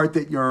the part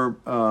that you're,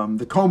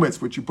 the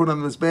komets, which you put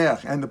on the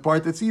mizbeach, and the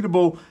part that's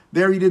eatable,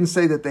 there he didn't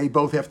say that they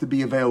both have to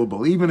be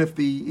available. Even if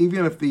the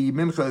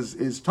mincha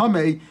is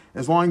tamei,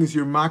 as long as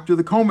you're makter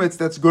the komets,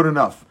 that's good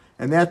enough.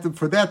 And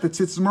for that, the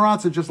tzitz is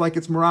maratza, just like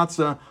it's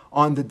maratza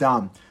on the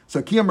dam.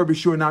 So kiyam Rabbi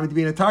Shua nami to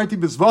be an atarti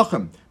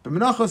b'zvachim. But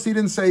menachos he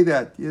didn't say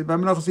that. By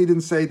menachos he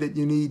didn't say that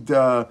you need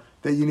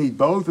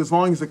both. As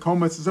long as the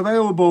komets is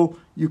available,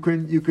 you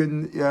can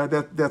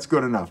that's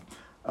good enough.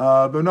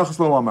 But menachos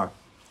lo amar.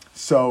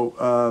 So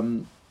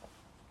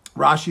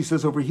Rashi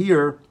says over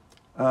here,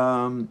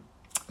 kiyam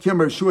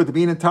Rabbi Shua to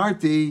be an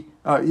atarti.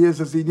 He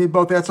says you need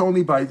both. That's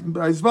only by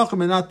zvachim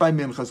and not by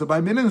mincha. So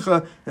by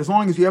mincha, as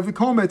long as you have the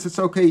komets, it's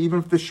okay. Even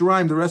if the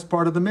shiraim, the rest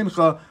part of the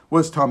mincha,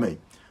 was tamei.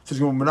 Says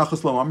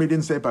menachos lo amar. He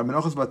didn't say it by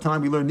menachos. By the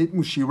time we learn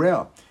nitmu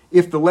shirea.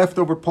 If the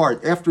leftover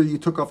part, after you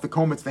took off the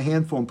komets, the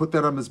handful, and put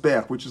that on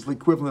mizbeach, which is the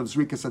equivalent of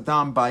zrikas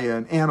adam by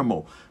an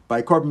animal,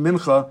 by korban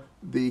mincha,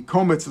 the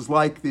komets is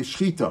like the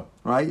shchita,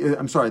 right? The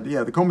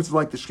komets is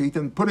like the shchita,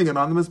 and putting it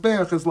on the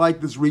mizbeach is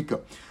like the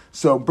zrika.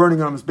 So burning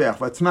it on the mizbeach.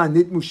 V'atna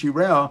nitmu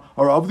shirea,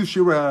 or of the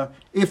shirea,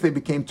 if they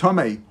became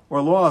tamei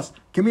or lost,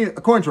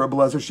 according to Rabbi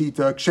Lezer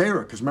shita kshera,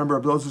 because remember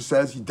Rabbi Lezer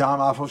says yidam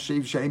afal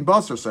shiv shein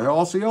basar. So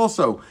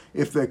also,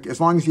 as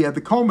long as you had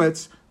the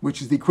komets,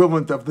 which is the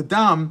equivalent of the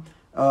dam,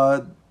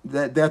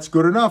 that's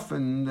good enough,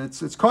 and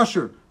it's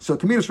kosher. So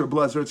Kamidas Rabbi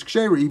Lezer, it's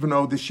ksheira, even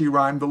though the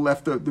shiraim,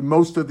 the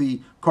most of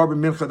the korban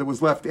mincha that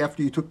was left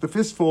after you took the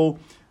fistful,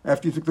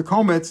 after you took the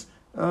komets,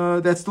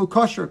 that's still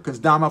kosher, because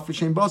dam af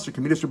v'shem basar.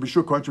 Kamidas Rabbi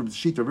Shua, according to the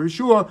shita of Rabbi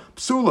Shua,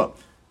 psula.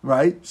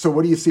 Right? So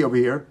what do you see over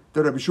here?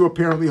 That Rabbi Shua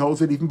apparently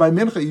holds it even by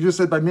mincha. You just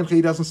said by mincha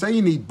he doesn't say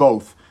you need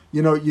both.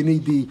 You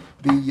need the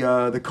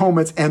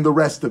komets and the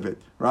rest of it,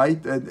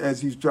 right?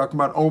 As he's talking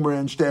about Omer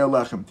and Shtei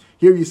Alechem.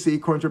 Here you see,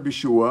 according to Rabbi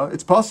Shua,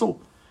 it's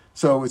puzzle.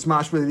 So it's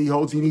mashma that he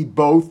holds you need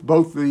both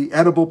the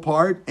edible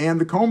part and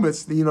the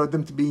komets,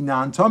 them to be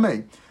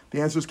non-tamei. The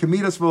answer is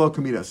kamidas v'lo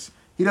kamidas.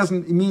 He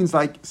means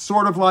like,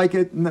 sort of like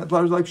it,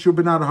 like Shua,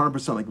 but not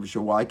 100% like Rabbi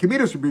Shua. Why?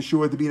 Kamidas Rabbi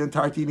Shua to be an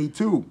entirety you need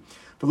two.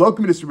 The lo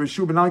kamidas Rabbi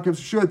Shua, but not Rabbi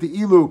Shua, the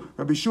ilu,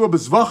 Rabbi Shua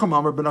b'zvachim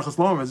amar b'nachas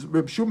lomar.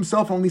 Rabbi Shua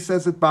himself only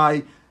says it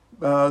by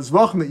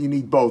zvachim that you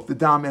need both, the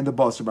dam and the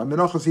basar. By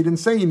menachos, he didn't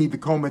say you need the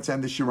komets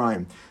and the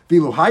shirayim.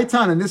 Vilu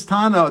haitan, and this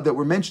Tana that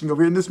we're mentioning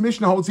over here in this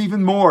Mishnah holds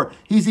even more.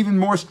 He's even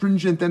more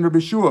stringent than Rabbi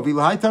Shua.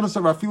 Vilu haitan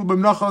sarafil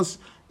b'menachos,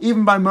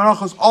 even by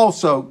menachos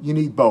also you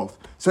need both.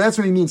 So that's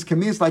what he means.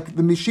 Kamis, like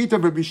the mishita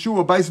of Rabbi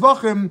Shua, by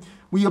zvachim,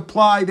 we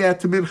apply that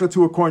to mincha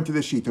to according to the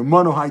shita.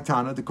 Manu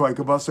haitana, the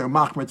koikavasa,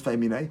 machmer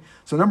tfemine.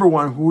 So number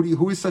one,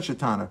 who is such a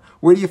Tana?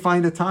 Where do you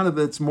find a Tana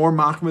that's more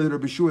machmer than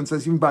Rabbi Shua and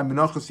says even by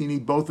menachos you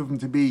need both of them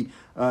to be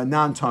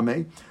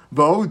non-tamei?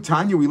 V'od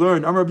Tanya, we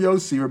learn, Rabbi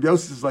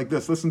Yossi is like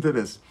this. Listen to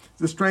this.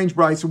 It's a strange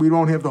bride, so we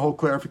won't have the whole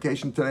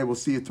clarification today. We'll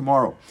see it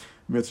tomorrow.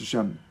 Mitzvah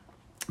Shem.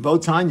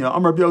 V'od Tanya,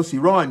 Rabbi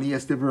Yossi, Roan,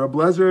 yes, the Rabbi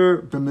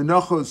Lezer,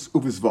 b'menachos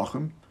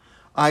uvizvachim.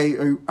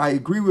 I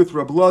agree with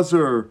Rabbi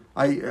Lezer.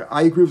 I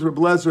agree with Rabbi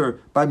Lezer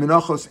by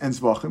menachos and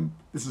zvachim.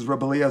 This is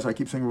Rabbi Eliezer. I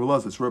keep saying Rabbi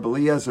Lezer. It's Rabbi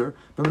Eliezer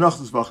by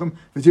menachos zvachim.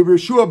 V'tibur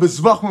Yeshua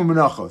b'zvachim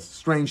menachos.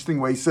 Strange thing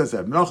why he says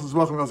that. Menachos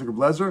zvachim also Rabbi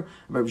Lezer.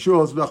 Rabbi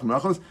Yeshua zvachim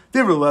menachos.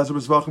 Tibur Eliezer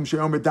b'zvachim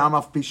she'omer dam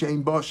af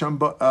pishein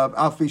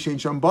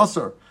sham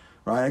basar.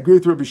 Right, I agree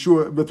with Rabbi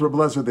Shua, with Rabbi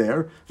Lezer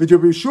there. Rabbi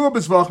Yeshua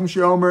b'zvachim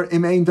she'omer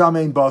im ein dam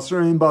ein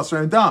basar, im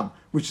basar ein dam,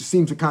 which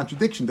seems a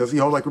contradiction. Does he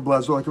hold like Rabbi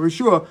Lezer, like Rabbi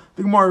Shua?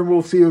 The Gemara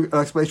will see an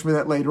explanation for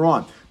that later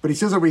on. But he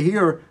says over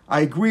here, I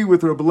agree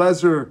with Rabbi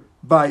Lezer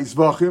by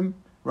zvachim,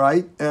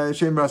 right?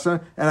 Shem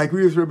basar, and I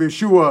agree with Rabbi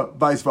Yeshua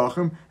by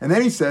zvachim. And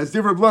then he says,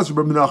 Div Rabbi Lezer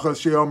b'menachos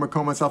she'omer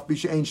komas af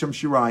b'she'ein sham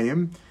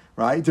shirayim.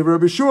 Right? To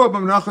Rabbi Shua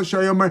b'menachos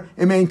shayomer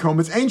imein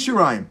komets ein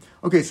shirayim.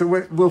 Okay, so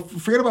we'll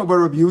forget about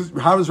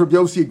how does Rabbi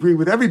Yossi agree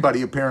with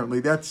everybody. Apparently,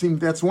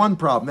 that's one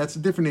problem. That's a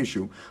different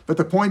issue. But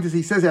the point is,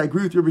 he says, I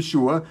agree with Rabbi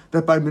Shua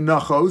that by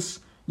menachos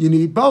you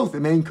need both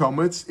imein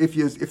komets. If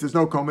there's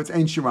no komets,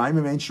 ein shirayim,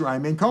 imein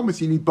shirayim, imein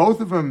komets. You need both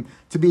of them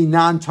to be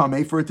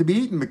non-tamei for it to be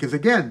eaten. Because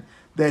again,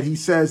 that he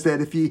says that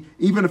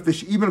even if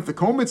the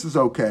komets is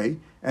okay,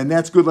 and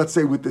that's good, let's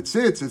say with the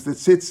tzitz, the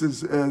tzitz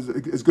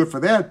is good for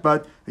that.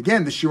 But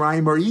again, the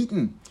shirayim are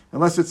eaten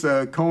unless it's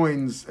a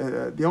kohen's.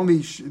 The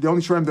only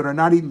shirayim that are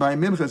not eaten by a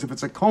mincha is if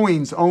it's a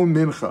kohen's own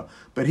mincha.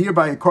 But here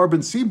by a korban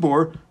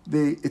sibor,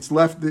 it's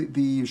left the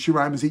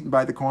shirayim is eaten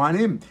by the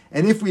kohanim.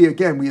 And if we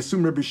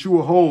assume Rabbi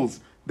Shua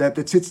holds that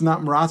the tzitz is not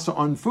maratza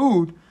on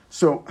food.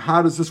 So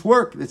how does this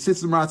work? It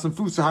sits in maratz and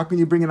food. So how can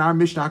you bring in our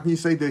Mishnah? How can you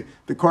say the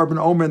korban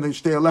omer and the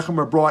shtei alechem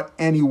are brought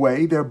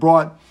anyway? They're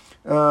brought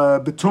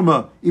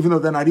betuma, even though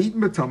they're not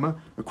eaten betuma.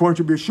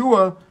 According to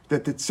Yeshua,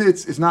 that the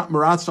tzitz is not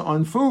maratza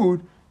on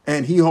food,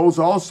 and he holds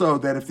also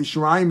that if the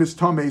shirayim is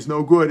tamei is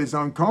no good, is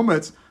on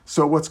komets.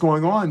 So what's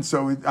going on?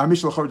 So our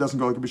Mishnah doesn't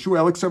go like Yeshua.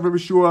 Alex of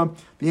Yeshua.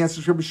 The answer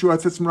is Yeshua.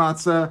 Tzitz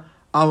maratza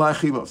ala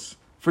chilos.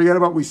 Forget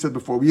about what we said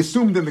before. We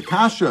assumed in the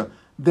kasha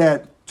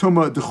that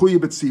Tuma dechuya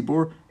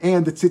b'tzibur,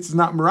 and the tzitz is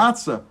not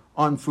maratza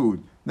on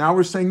food. Now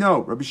we're saying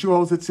no. Rabbi Shua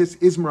holds that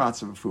tzitz is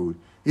maratza for food.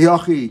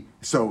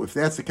 So if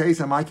that's the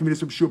case, am I committed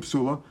to Rabbi Shua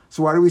psula?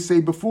 So why do we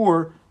say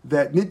before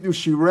that Nitnu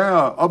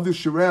Shireh, Avdu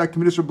Shireh,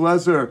 Committed Rabbi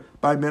Lezer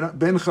by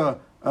Bencha,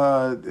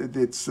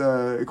 it's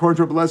according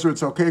to Rabbi Lezer,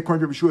 it's okay.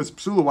 According to Rabbi Shua, it's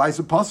psula. Why is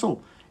it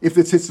puzzle? If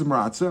it's Hitzim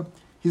Maratza,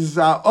 he says,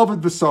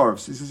 Ovid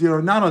Besarvs. He says,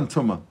 not on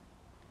Tumah.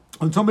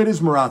 On Tumah it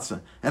is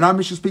Maratza. And our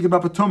Mishnah speaking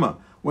about Tumah.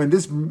 When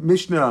this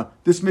Mishnah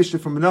from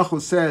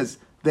Menachos says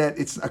that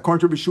it's,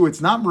 according to Rabbi Shua,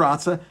 it's not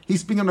Maratza,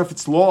 he's speaking of if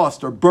it's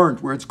lost or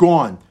burnt, where it's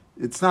gone.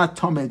 It's not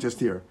Tumah just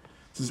here.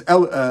 It says,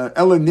 Ela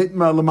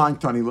Nitma Lamang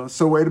Tanila.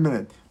 So wait a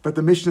minute. But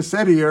the Mishnah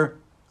said here,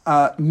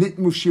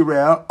 Nitmu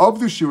Shireh,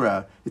 Avdu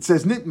Shireh. It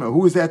says Nitma.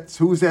 Who is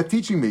that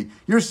teaching me?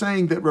 You're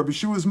saying that Rabbi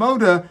Shua's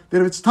Moda,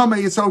 that if it's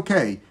Tameh, it's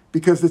okay.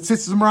 Because the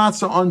tzitz is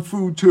maratza on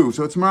food too.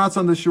 So it's maratza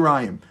on the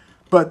shirayim.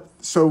 But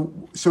so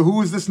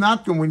who is this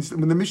not going?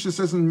 When the Mishnah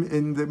says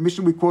in the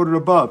Mishnah we quoted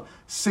above,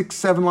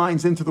 6-7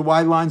 lines into the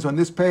wide lines on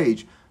this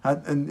page,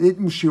 and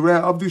Nitmu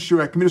Shireh, Avdu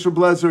Shireh, Committed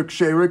Rabbi Lezer,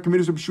 Kshereh,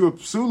 Committed Rabbi Shua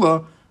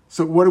Psula.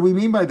 So what do we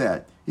mean by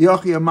that?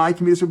 Yachi Amai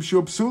Committed Rabbi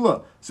Shua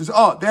Psula. Says,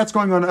 that's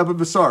going on Abba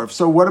Basarv.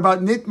 So what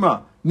about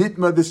Nitma?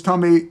 Nitma, this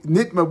Tameh,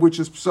 Nitma, which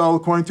is Psal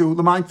according to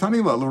Lamai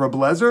Tanila, Rabbi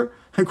Lezer.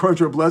 According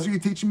to Rabbi Lezer, you're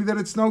teaching me that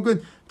it's no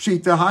good.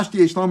 Pshita hashti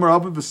yesh lomer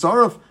Abba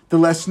Basarv, the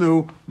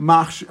lesnu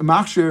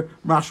machshir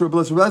Rabbi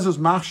Lezer's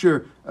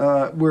machshir,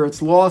 where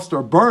it's lost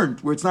or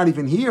burnt, where it's not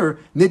even here.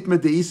 Nitma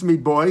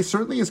deismi boy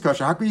certainly is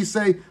kasha. How can you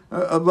say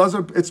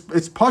Lezer?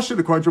 It's pasha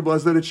according to Rabbi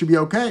Lezer that it should be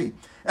okay.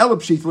 Ela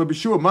pshita Rabbi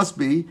Shua must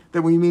be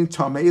that when you mean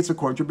tamei, it's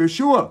according to Rabbi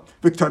Shua.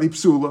 Viktani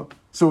psula.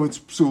 So it's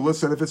psula.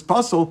 So if it's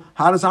puzzle,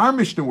 how does our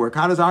Mishnah work?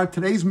 How does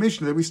today's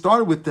Mishnah that we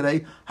started with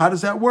today? How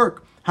does that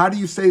work? How do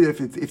you say that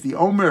if the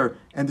Omer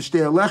and the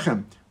Shtei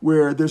Alechem,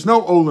 where there's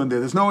no Olin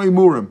there's no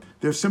Emurim,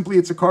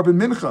 it's a carbon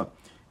mincha,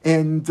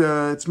 and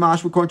it's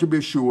mash according to Rabbi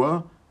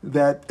Shua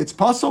that it's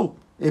puzzle.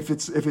 If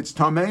it's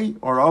tamei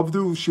or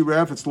avdu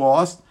shireh, if it's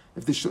lost,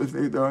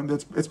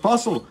 it's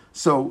puzzle.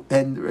 So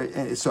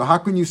so how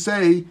can you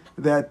say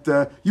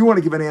that you want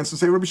to give an answer?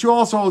 Say Rabbi Shua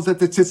also holds that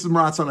the tzitz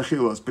maratz on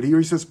achilos, but here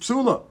he says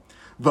psula.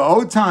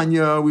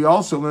 V'otanya, we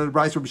also learned the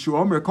Bryce Rabbi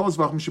Shua Omer calls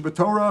v'achim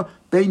shebatorah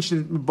bein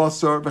shin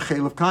basar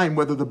v'chelev kaim,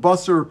 whether the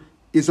basar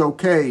is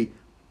okay.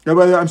 Where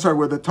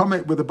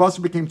the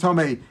basar became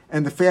tamei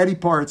and the fatty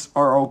parts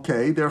are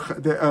okay.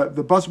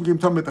 The basar became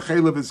tamei, the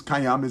chaylev is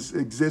kayam,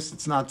 exists.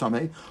 It's not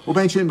tamei. Or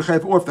if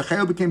the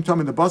chaylev became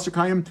tamei, the basar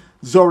kayam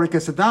zorik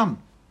es adam.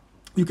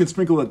 You can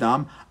sprinkle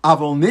adam.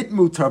 Avol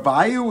nitmu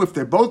tarvayu. If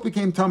they both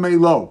became tamei,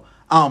 lo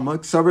alma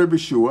ksaver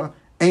b'shua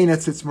ein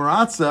etzitz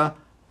maratza.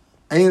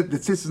 The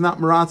tzitz is not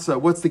maratza.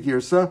 What's the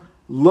girsa?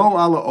 Lo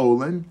ala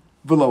olin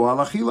v'lo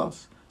ala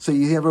chilos. So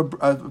you have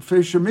a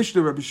Fisher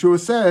Mishnah. Rabbi Shua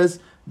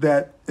says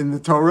that in the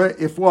Torah,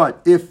 if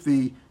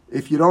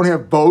you don't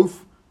have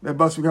both, then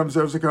bus becomes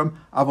zervzakam.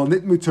 Aval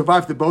nitmu tavai.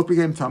 If they both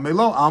became tamei,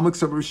 lo almak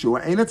sav Rabbi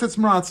Shua. Ain't it's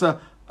maratza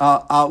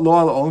lo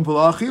ala olin v'lo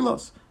ala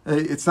chilos.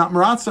 It's not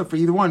maratza for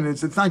either one.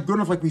 It's not good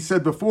enough, like we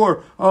said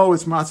before.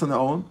 It's maratza on the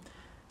olin.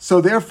 So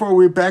therefore,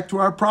 we're back to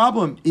our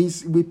problem.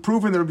 We've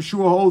proven that Rabbi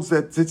Shua holds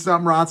that it's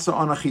not maratza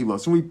on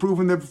achilos, and we've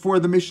proven that before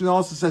the Mishnah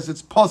also says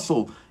it's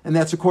puzzle, and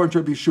that's according to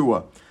Rabbi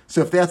Shua. So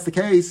if that's the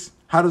case,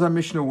 how does our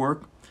Mishnah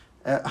work?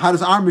 How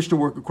does our Mishnah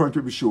work according to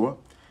Rabbi Shua?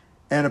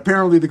 And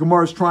apparently, the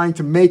Gemara is trying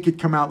to make it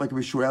come out like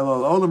Rabbi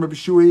Shua. Rabbi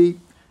Shua,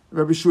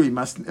 our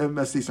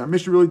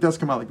Mishnah really does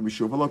come out like Rabbi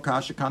Shua.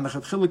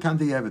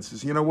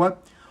 Says, you know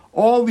what?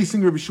 All these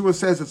things Rabbi Shua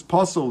says it's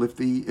puzzle if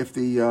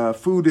the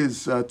food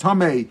is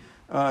tamei.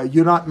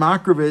 You're not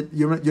makriv it,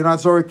 you're not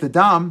zorik the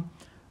dam,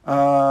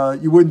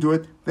 you wouldn't do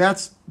it.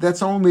 That's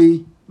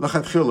only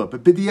lechatchila.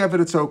 But b'di'evet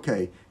it's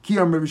okay.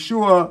 Kiyam Rabbi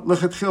Shua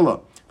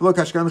lechatchila.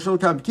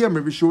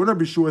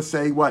 Rabbi Shua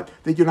say what?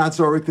 That you're not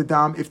zorik the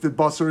dam if the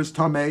basar is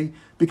tamei,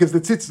 because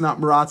the tzitz is not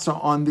maratza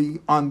on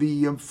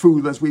the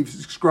food as we've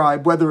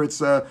described, whether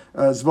it's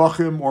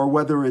zvachim or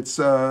whether it's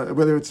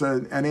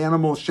an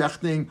animal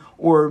shechting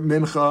or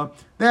mincha.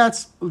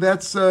 That's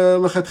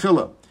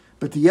lechatchila.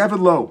 But the yevet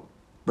lo.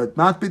 But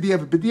not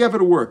b'di'evet. B'di'evet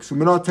it works. How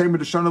do we know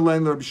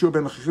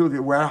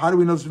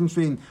the difference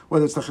between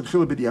whether it's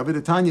l'chadchila b'di'evet?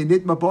 The Tanya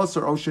nitma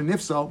basar osher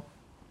nifsal.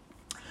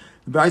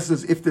 The Bryce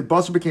says if the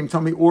basar became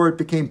tummy or it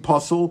became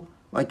puzzle,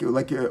 like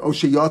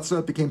osher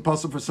yotza, it became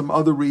puzzle for some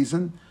other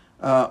reason,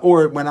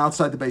 or it went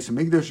outside the base of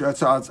Migdash,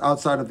 that's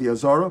outside of the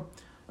Azara.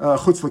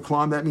 Chutz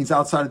l'klam, that means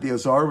outside of the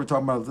Azara. We're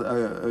talking about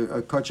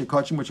a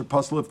kachim, which are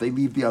puzzle if they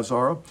leave the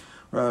Azara.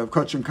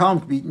 Kachim Kalam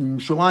can be eaten in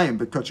Shalayim,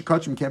 but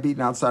Kachim can't be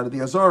eaten outside of the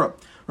Azara.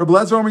 Rabbi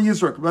Lezer Omer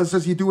Yizrok. Rabbi Lezer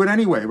says you do it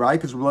anyway, right?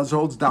 Because Rabbi Lezer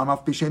holds dam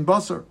af bishen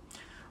basar.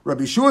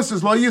 Rabbi Shua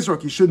says lo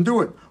Yizrok, you shouldn't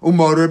do it.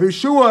 Umar Rabbi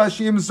Shua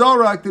shim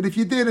zorak, that if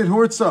you did it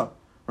hurtza,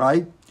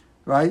 right?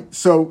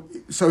 So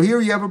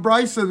here you have a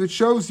brisa that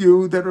shows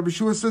you that Rabbi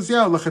Shua says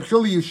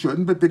lechatchila you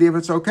shouldn't, but b'di'evet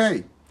it's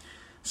okay.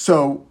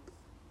 So,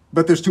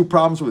 but there's two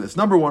problems with this.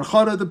 Number one,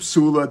 chada the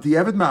psula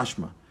di'evet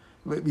mashma.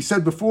 We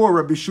said before,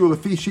 Rabbi Shua,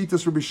 lefi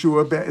shitas Rabbi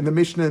Shua, in the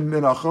Mishnah in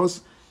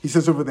Menachos, he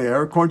says over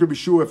there, according to Rabbi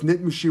Shua, if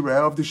nitmu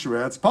shireh of the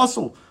shireh, it's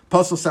puzzle.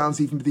 Puzzle sounds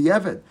even to the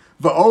evet.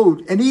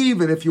 Va'od, and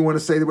even if you want to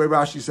say the way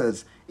Rashi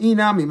says,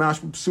 inami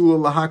mashma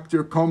psula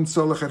lahaktir kom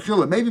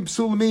lechatchila. Maybe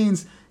psula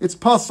means it's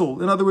puzzle.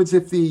 In other words,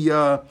 if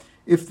the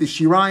if the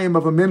shirayim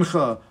of a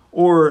mincha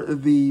or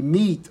the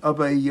meat of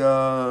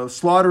a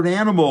slaughtered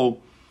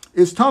animal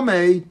is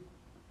tamei,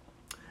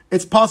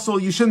 it's possible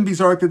you shouldn't be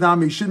zarek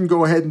dam. You shouldn't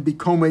go ahead and be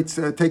kometz,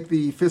 take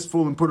the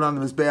fistful and put it on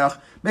the mizbeach.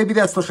 Maybe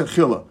that's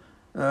lechatchila.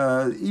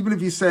 Even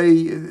if you say,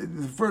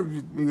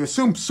 you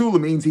assume psula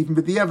means even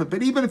b'diavad,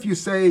 but even if you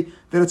say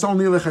that it's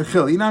only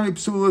lechatchila, you know how many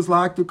psulas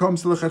la'aktu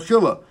comes to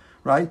lechatchila,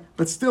 right?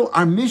 But still,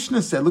 our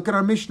Mishnah said, look at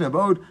our Mishnah,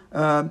 about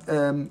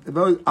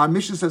our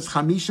Mishnah says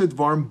chamisha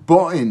dvarim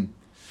bo'in.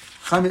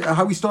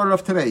 How we started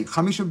off today,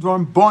 chamisha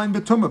dvarim bo'in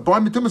b'tumah.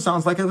 Bo'in b'tumah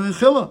sounds like a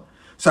lechatchila.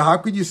 So how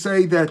could you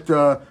say that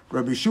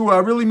Rabbi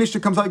Shua, really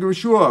Mishnah comes like Rabbi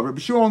Shua? Rabbi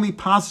Shua only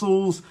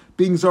passes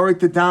being zarek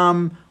the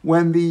dam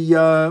when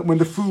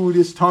the food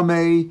is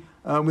tamei,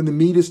 when the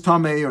meat is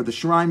tamei or the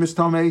shiraim is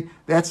tamei.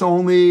 That's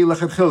only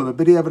lechatchila.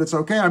 But it's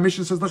okay. Our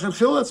Mishnah says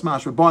lechatchila it's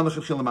mashma. Bon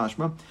lechatchila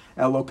mashma.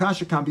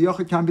 Elokasha kan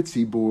biyachid kan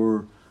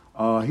b'tzibur.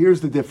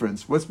 Here's the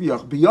difference. What's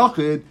biyachid?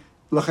 Biyachid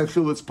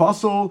lechatchila it's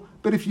possible,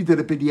 but if you did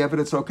it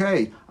b'diavad it's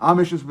okay.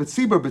 Amish is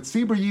b'tzibur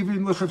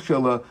yivin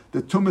lechatchila.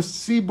 The tumas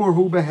tzibur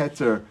hu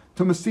beheter.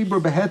 Tumas tzibur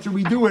beheter,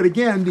 we do it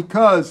again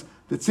because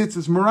the tzitz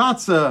is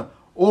maratza,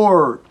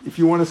 or if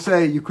you want to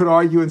say, you could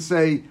argue and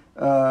say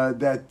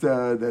that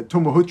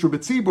tumah hutra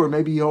b'tzibur,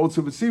 maybe he holds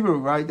to b'tzibur,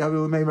 right?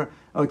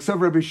 Except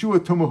Rabbi Shua,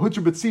 tumah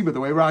hutra b'tzibur, the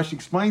way Rashi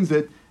explains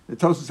it, the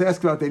Tosfos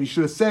asked about that, he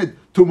should have said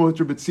tumah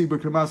hutra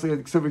b'tzibur,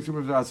 except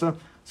b'tzibur.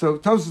 So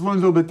Tosfos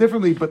learns a little bit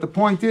differently, but the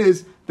point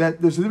is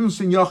that there's a difference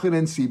in yachid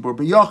and tzibur.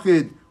 But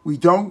yachid, we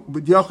don't,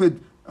 but yachid,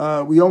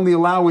 we only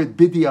allow it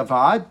bidi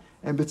avad,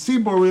 and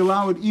b'tzibur we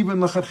allow it even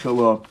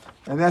lechatchila,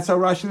 and that's how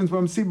Rashi learns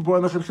from tzibur boy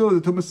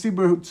lechatchila. The tumas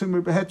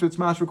tzibur beheter it's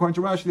mashma according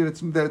to Rashi that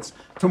it's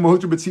tumah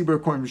hutra b'tzibur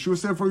according to Yeshua.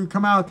 So therefore, you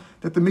come out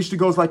that the Mishnah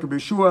goes like a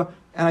Yeshua,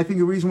 and I think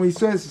the reason why he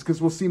says is because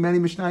we'll see many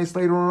Mishnayos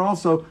later on.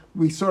 Also,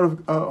 we sort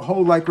of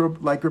hold like Rabbi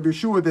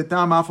Yeshua that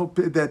dam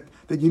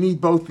that you need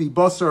both the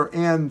basar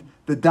and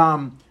the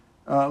dam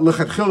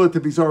lechatchila to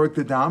be zarek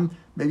the dam.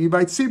 Maybe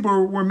by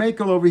tzibur we're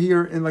makel over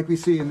here, and like we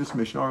see in this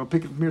Mishnah. I'll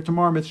pick it from here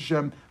tomorrow, Mitzvah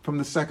Shem, from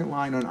the second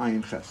line on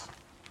Ayin Ches.